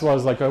 That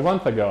was like a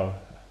month ago.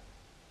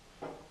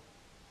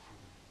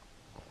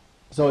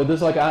 So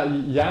there's like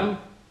yam.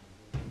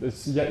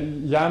 It's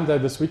yam,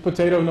 the sweet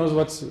potato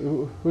knows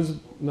who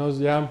knows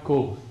yam?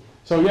 Cool.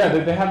 So yeah,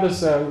 they have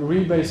this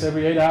rebase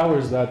every 8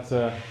 hours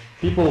that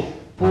people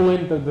pull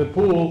in the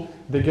pool,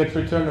 they get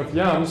return of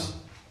yams,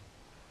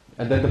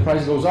 and then the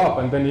price goes up,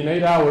 and then in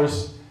 8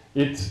 hours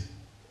it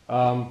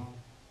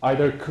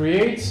either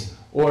creates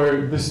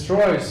or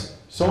destroys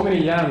so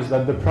many yams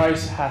that the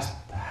price has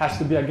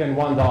to be again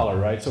 $1,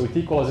 right? So it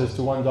equalizes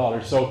to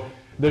 $1. So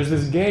there's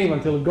this game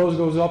until it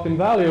goes up in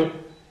value,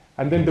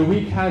 and then the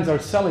weak hands are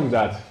selling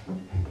that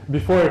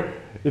before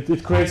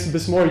it creates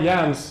this more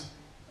yams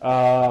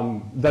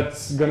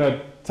that's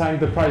gonna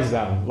tank the price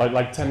down,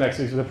 like 10x.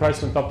 If the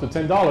price went up to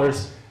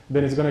 $10,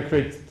 then it's gonna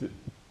create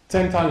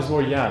 10 times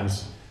more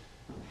yams.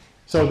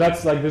 So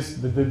that's like this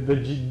the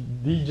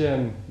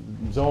degen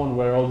zone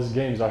where all these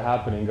games are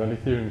happening on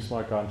Ethereum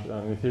smart contract,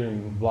 on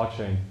Ethereum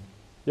blockchain.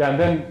 Yeah, and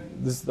then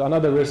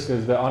another risk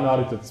is the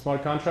unaudited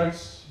smart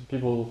contracts.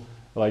 People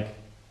like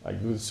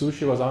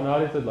sushi was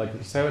unaudited, like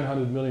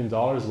 $700 million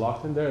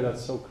locked in there.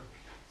 That's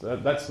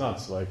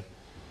nuts, like,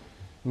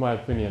 in my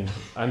opinion.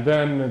 And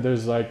then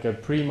there's like a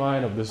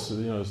pre-mine of this,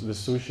 the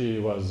sushi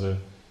was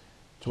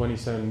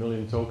 27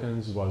 million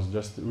tokens was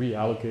just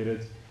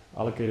allocated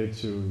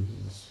to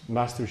this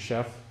master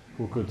chef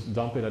who could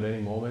dump it at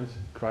any moment,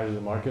 crash the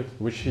market,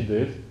 which he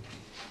did.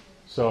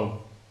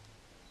 So,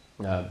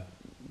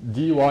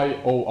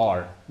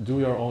 DYOR, do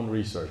your own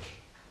research.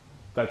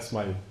 That's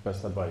my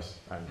best advice.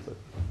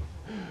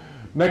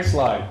 Next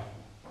slide.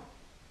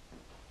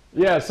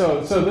 Yeah,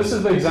 so this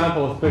is the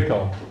example of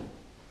Pickle.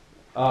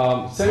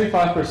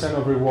 75%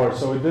 of reward,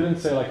 so it didn't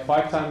say like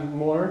 5 times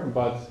more,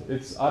 but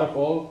it's out of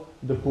all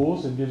the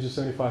pools, it gives you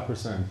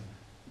 75%.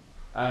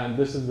 And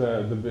this is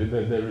the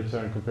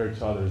return compared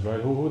to others, right?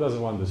 Who doesn't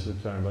want this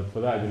return? But for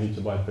that, you need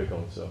to buy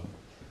Pickle. So,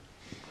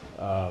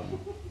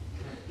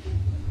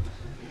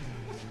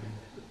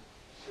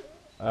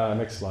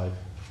 next slide.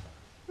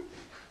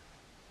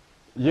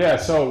 Yeah,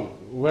 so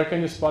where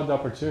can you spot the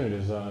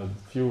opportunities? A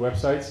few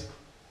websites.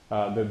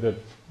 The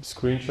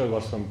screenshot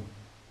was from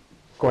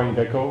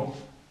CoinGecko.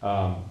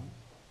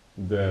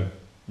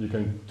 You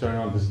can turn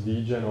on this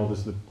degen, all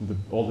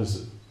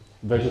this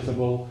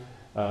vegetable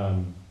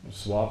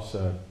swaps.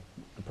 The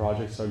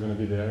projects are going to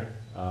be there.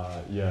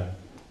 Yeah.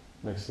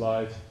 Next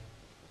slide.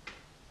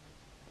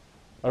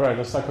 All right,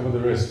 let's talk about the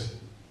risks.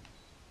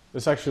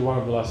 This is actually one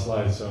of the last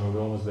slides, so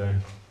we're almost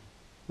there.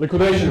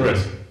 Liquidation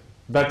risk.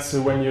 That's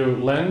when you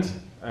lend,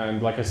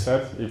 and like I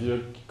said, if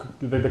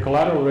the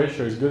collateral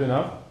ratio is good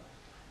enough,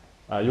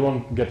 you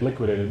won't get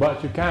liquidated,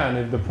 but you can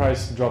if the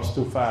price drops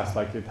too fast,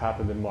 like it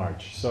happened in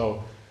March.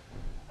 So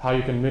how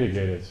you can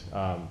mitigate it?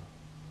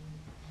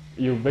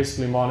 You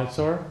basically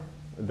monitor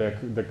the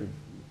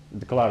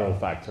collateral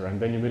factor, and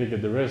then you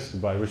mitigate the risk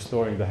by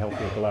restoring the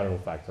healthier collateral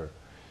factor.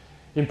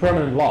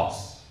 Impermanent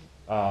loss.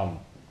 The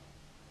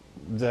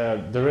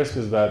risk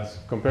is that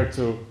compared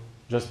to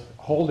just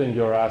holding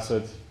your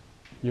asset,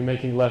 you're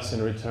making less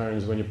in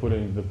returns when you put it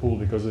in the pool,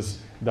 because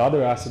the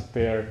other asset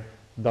pair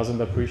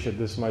doesn't appreciate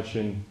this much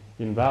in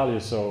value,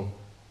 so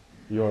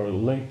your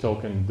link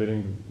token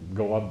didn't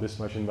go up this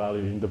much in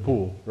value in the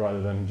pool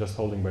rather than just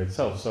holding by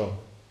itself. So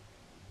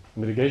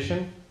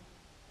mitigation,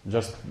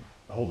 just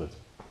hold it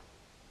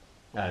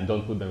and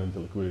don't put them into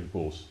liquidity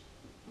pools.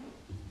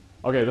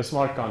 Okay, the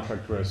smart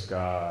contract risk,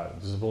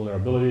 there's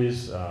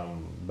vulnerabilities,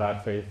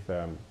 bad faith,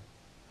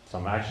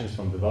 some actions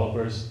from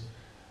developers.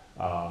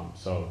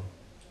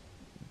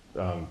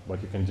 What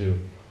you can do,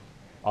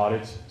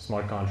 audit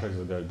smart contracts.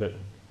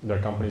 There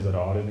are companies that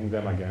are auditing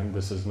them. Again,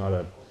 this is not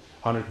a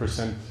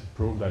 100%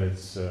 proof that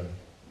it's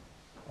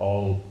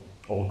all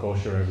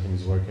kosher,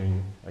 everything's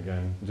working.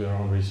 Again, do your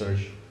own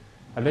research.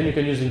 And then you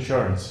can use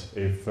insurance.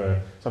 If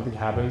something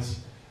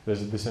happens,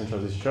 there's a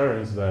decentralized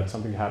insurance that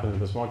something happens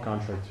with a smart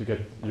contract, you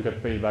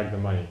get paid back the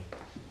money.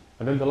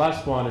 And then the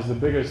last one is the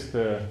biggest,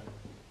 the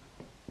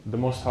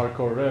most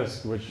hardcore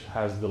risk, which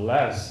has the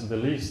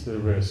least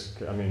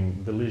risk. I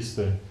mean, the least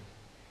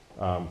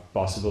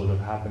possibility of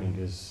happening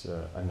is,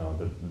 I know,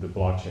 the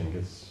blockchain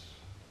gets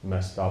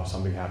messed up,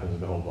 something happens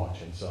with the whole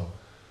blockchain, so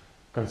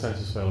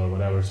consensus fail or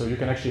whatever. So you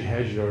can actually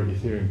hedge your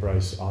Ethereum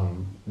price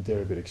on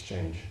Deribit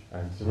exchange.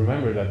 And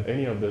remember that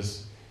any of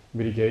these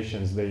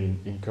mitigations, they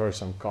incur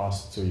some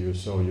cost to you,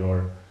 so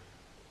your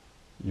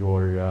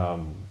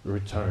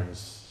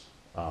returns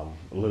a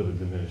little bit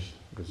diminished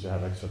because you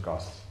have extra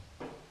costs.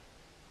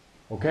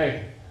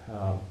 Okay,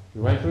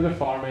 we went through the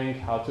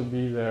farming, how to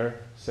be there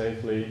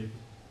safely,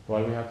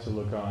 what we have to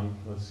look on.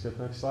 Let's skip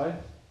next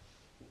slide.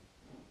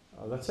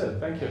 That's it,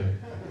 thank you.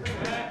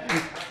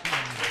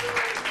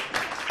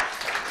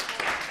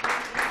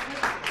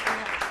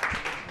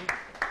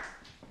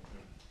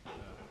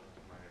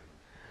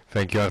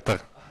 Thank you, Artur.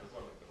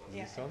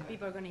 Yeah,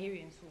 people are going to hear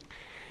you in Zoom.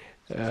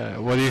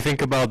 What do you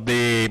think about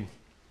the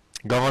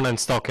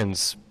governance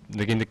tokens?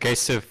 Like in the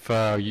case if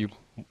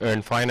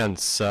earn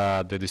finance,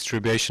 the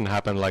distribution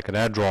happened like an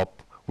airdrop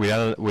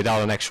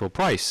without an actual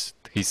price.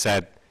 He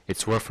said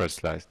it's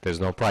worthless, like, there's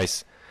no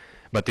price.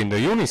 But in the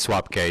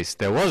Uniswap case,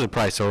 there was a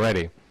price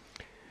already.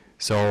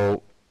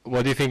 So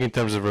what do you think in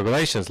terms of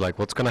regulations? Like,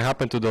 what's going to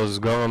happen to those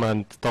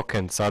government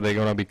tokens? Are they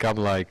going to become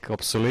like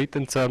obsolete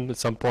at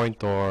some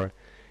point, or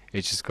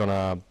it's just going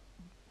to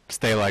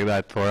stay like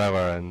that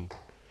forever? And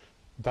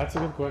that's a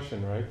good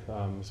question, right?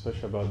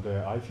 Especially about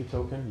the IFI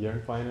token,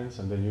 Yearn Finance,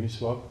 and then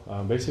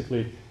Uniswap.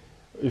 Basically,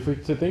 if we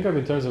to think of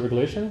in terms of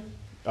regulation,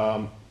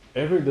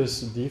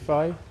 this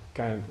DeFi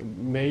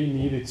may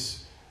need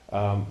its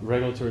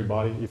regulatory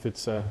body. If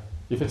it's a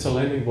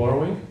lending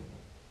borrowing,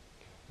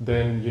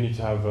 then you need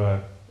to have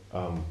the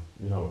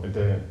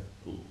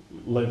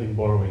lending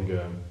borrowing.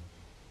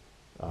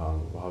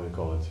 How do you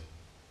call it?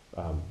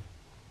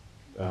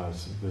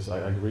 This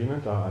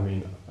agreement.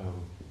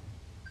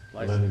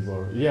 Lending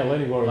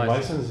borrowing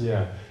license.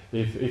 Yeah.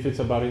 If it's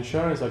about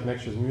insurance, like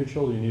Nexus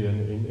Mutual, you need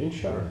an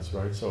insurance,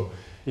 right? So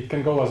it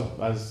can go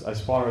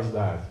as far as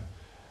that.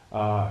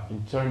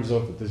 In terms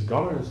of these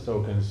governance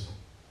tokens,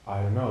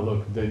 I don't know.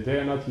 Look, they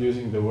are not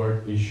using the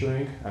word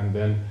issuing and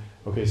then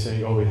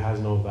saying, oh, it has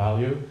no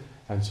value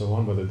and so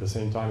on. But at the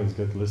same time, it's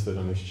get listed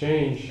on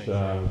exchange.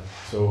 So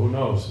who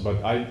knows?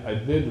 But I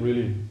did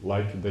really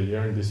like the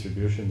Yearn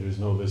distribution. There's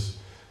no this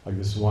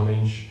 1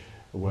 inch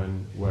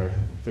where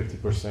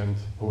 50%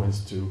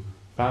 went to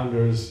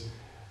founders,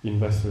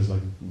 investors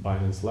like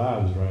Binance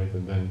Labs, right?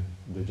 And then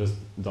they just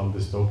dump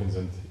these tokens,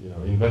 and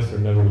investor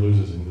never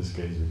loses in this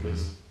case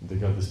because they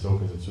got these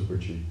tokens at super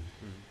cheap.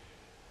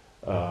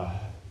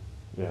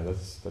 Yeah,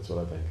 that's what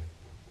I think.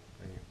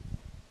 Thank you.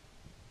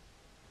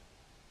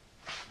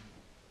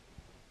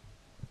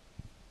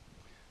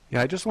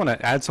 Yeah, I just want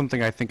to add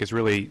something I think is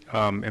really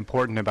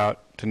important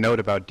to note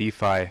about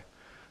DeFi,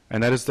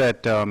 and that is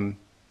that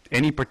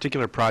any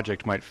particular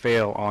project might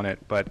fail on it,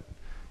 but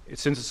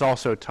since it's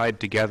also tied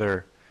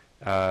together,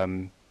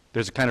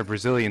 there's a kind of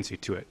resiliency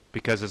to it,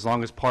 because as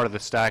long as part of the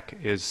stack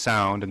is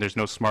sound and there's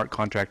no smart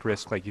contract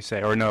risk, like you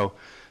say, or no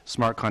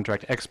smart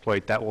contract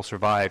exploit, that will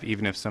survive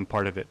even if some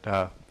part of it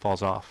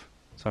falls off.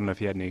 So I don't know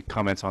if you had any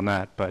comments on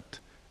that, but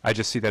I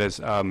just see that as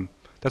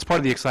that's part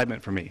of the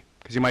excitement for me,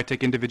 because you might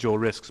take individual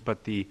risks,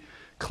 but the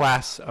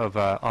class of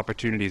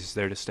opportunities is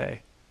there to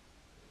stay.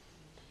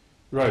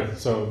 Right.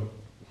 So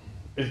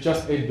it's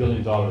just $8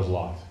 billion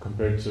locked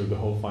compared to the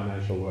whole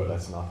financial world.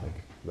 That's nothing.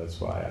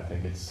 That's why I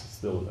think it's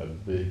still a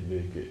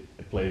big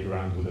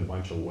playground with a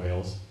bunch of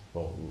whales.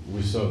 Well,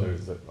 we saw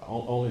there's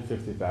only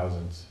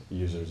 50,000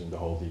 users in the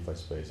whole DeFi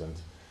space, and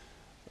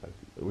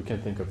we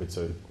can think of it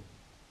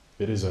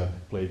is a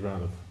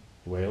playground of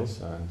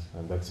whales,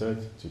 and that's it.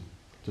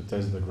 To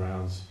test the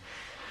grounds,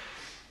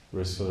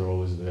 risks are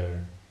always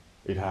there.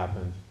 It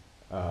happened.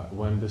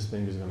 When this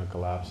thing is going to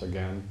collapse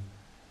again,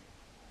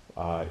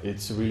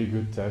 it's a really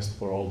good test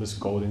for all this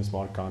coding,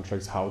 smart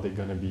contracts, how they're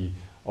going to be,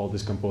 all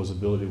this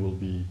composability will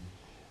be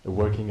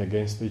working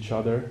against each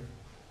other.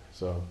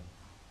 So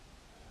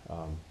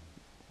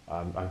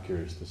I'm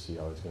curious to see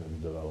how it's going to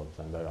be developed,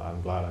 and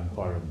I'm glad I'm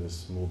part of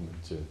this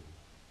movement too.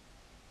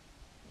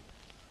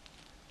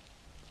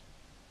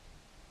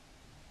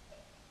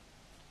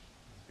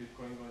 Is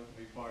Bitcoin going to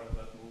be part of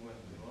that movement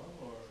as well,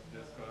 or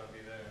just going to be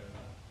there?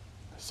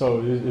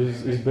 So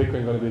is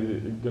Bitcoin going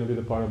to be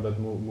the part of that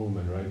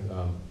movement, right?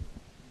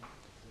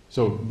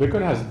 So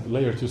Bitcoin has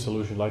layer 2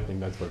 solution Lightning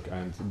Network,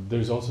 and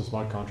there's also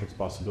smart contracts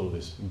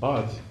possibilities.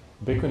 But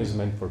Bitcoin is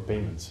meant for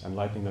payments, and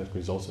Lightning Network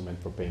is also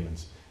meant for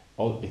payments.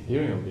 All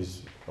Ethereum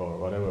is, or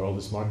whatever, all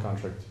the smart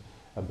contract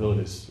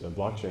abilities,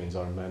 blockchains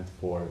are meant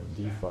for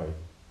DeFi.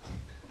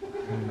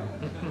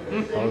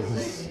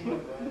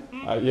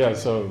 Yeah,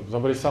 so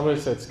somebody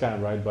said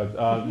scam, right?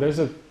 But there's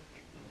a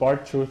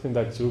part truth in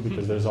that too,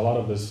 because there's a lot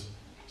of this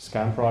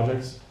scam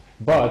projects.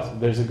 But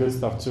there's a good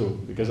stuff too,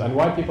 and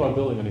why people are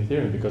building on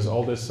Ethereum, because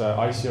all this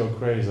ICO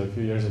craze a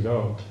few years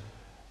ago,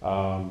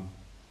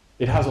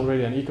 it has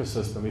already an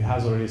ecosystem, it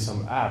has already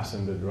some apps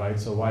in it, right?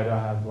 So why the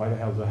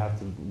hell do I have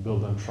to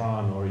build on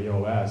Tron or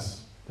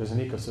EOS? There's an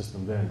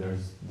ecosystem there,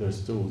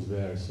 there's tools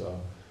there, so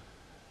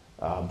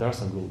there are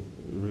some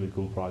really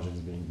cool projects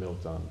being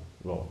built on.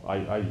 Well,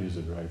 I use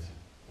it, right?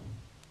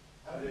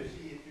 How do you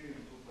see Ethereum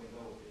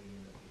 2.0 being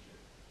in the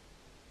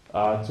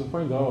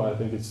future? 2.0, I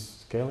think it's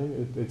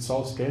scaling. It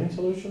solves scaling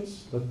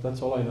solutions.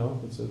 That's all I know.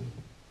 That's it.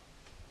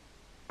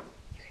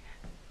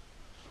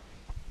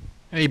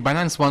 Hey,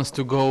 Binance wants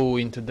to go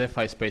into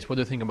DeFi space. What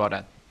do you think about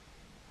that?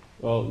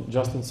 Well,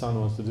 Justin Sun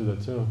wants to do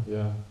that too.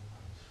 Yeah.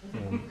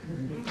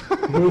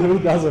 Who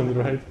doesn't,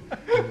 right?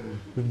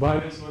 If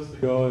Binance wants to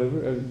go,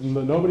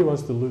 nobody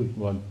wants to lose.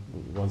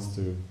 Wants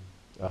to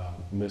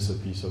miss a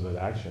piece of that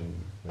action.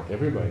 Like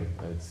everybody,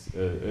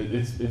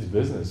 it's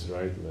business,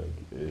 right? Like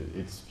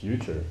it's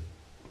future.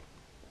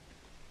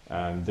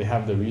 And they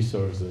have the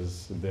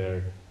resources,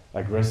 their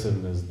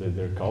aggressiveness,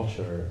 their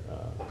culture.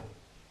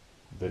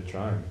 They're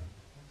trying.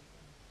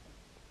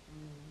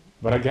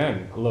 But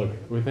again, look,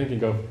 we're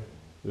thinking of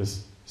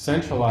this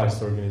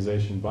centralized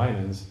organization,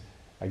 Binance,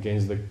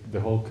 against the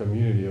whole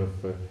community of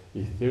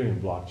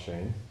Ethereum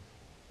blockchain.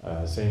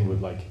 Same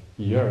with like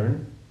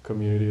Yearn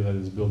community that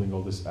is building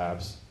all these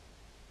apps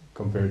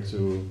compared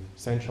to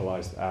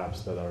centralized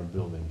apps that are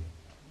building.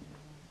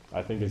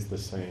 I think it's the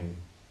same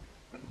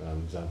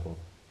example.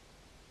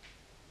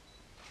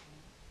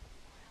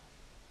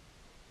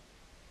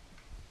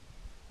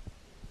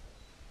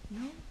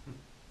 No?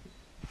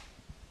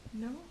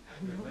 No?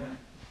 No one?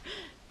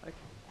 Okay.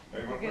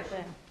 We're good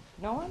then.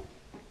 No one?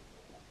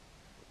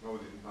 No, we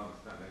didn't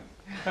understand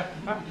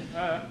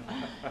anything.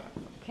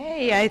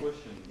 Okay,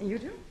 you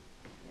do?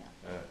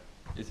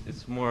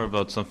 It's more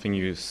about something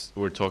you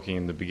were talking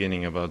in the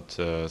beginning about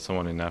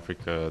someone in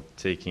Africa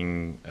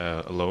taking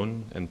a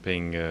loan and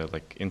paying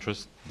like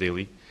interest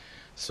daily.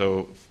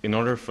 So in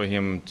order for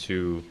him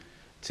to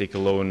take a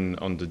loan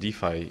on the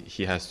DeFi,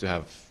 he has to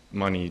have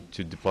money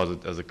to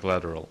deposit as a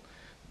collateral.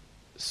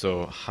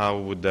 So how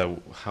would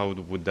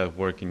that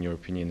work in your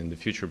opinion in the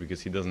future?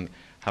 Because he doesn't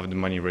have the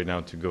money right now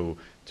to go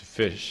to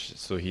fish,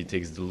 so he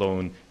takes the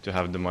loan to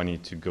have the money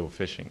to go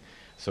fishing.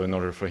 So in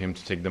order for him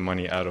to take the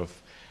money out of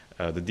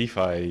the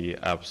DeFi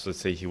apps, let's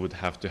say he would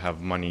have to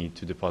have money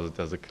to deposit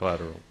as a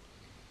collateral.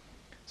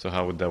 So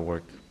how would that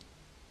work?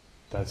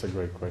 That's a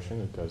great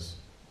question, because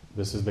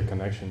this is the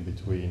connection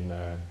between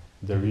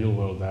the real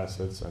world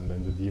assets and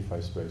then the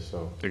DeFi space.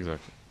 So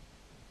exactly.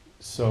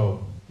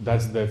 So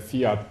that's the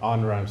fiat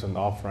on-ramps and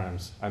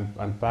off-ramps,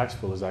 and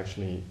Paxful is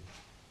actually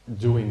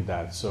doing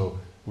that. So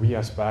we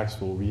as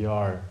Paxful, we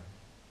are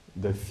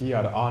the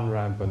fiat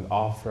on-ramp and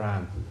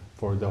off-ramp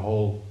for the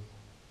whole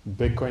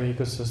Bitcoin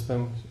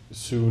ecosystem,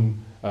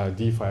 soon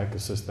DeFi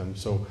ecosystem.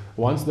 So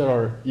once there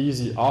are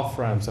easy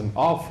off-ramps and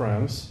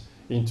off-ramps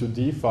into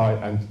DeFi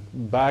and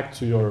back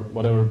to your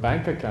whatever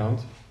bank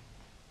account,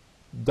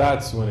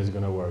 that's when it's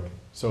going to work.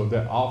 So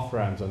the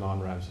off-ramps and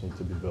on-ramps need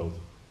to be built.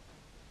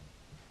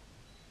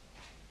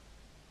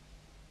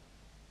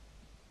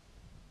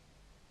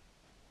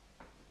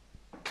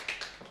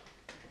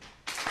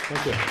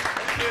 Thank you.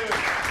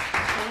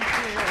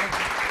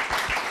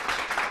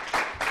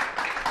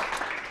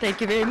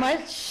 Thank you very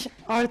much,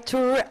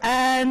 Artur.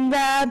 And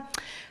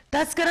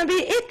that's going to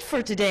be it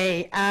for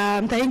today.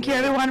 Thank you,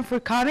 everyone, for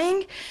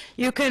coming.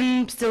 You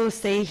can still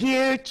stay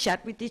here,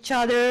 chat with each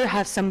other,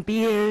 have some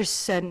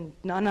beers and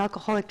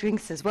non-alcoholic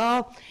drinks as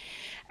well.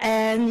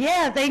 And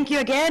yeah, thank you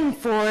again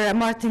for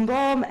Martin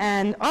Bohm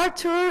and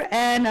Artur.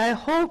 And I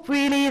hope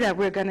really that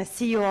we're going to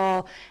see you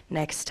all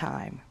next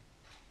time.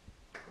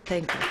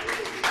 Thank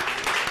you.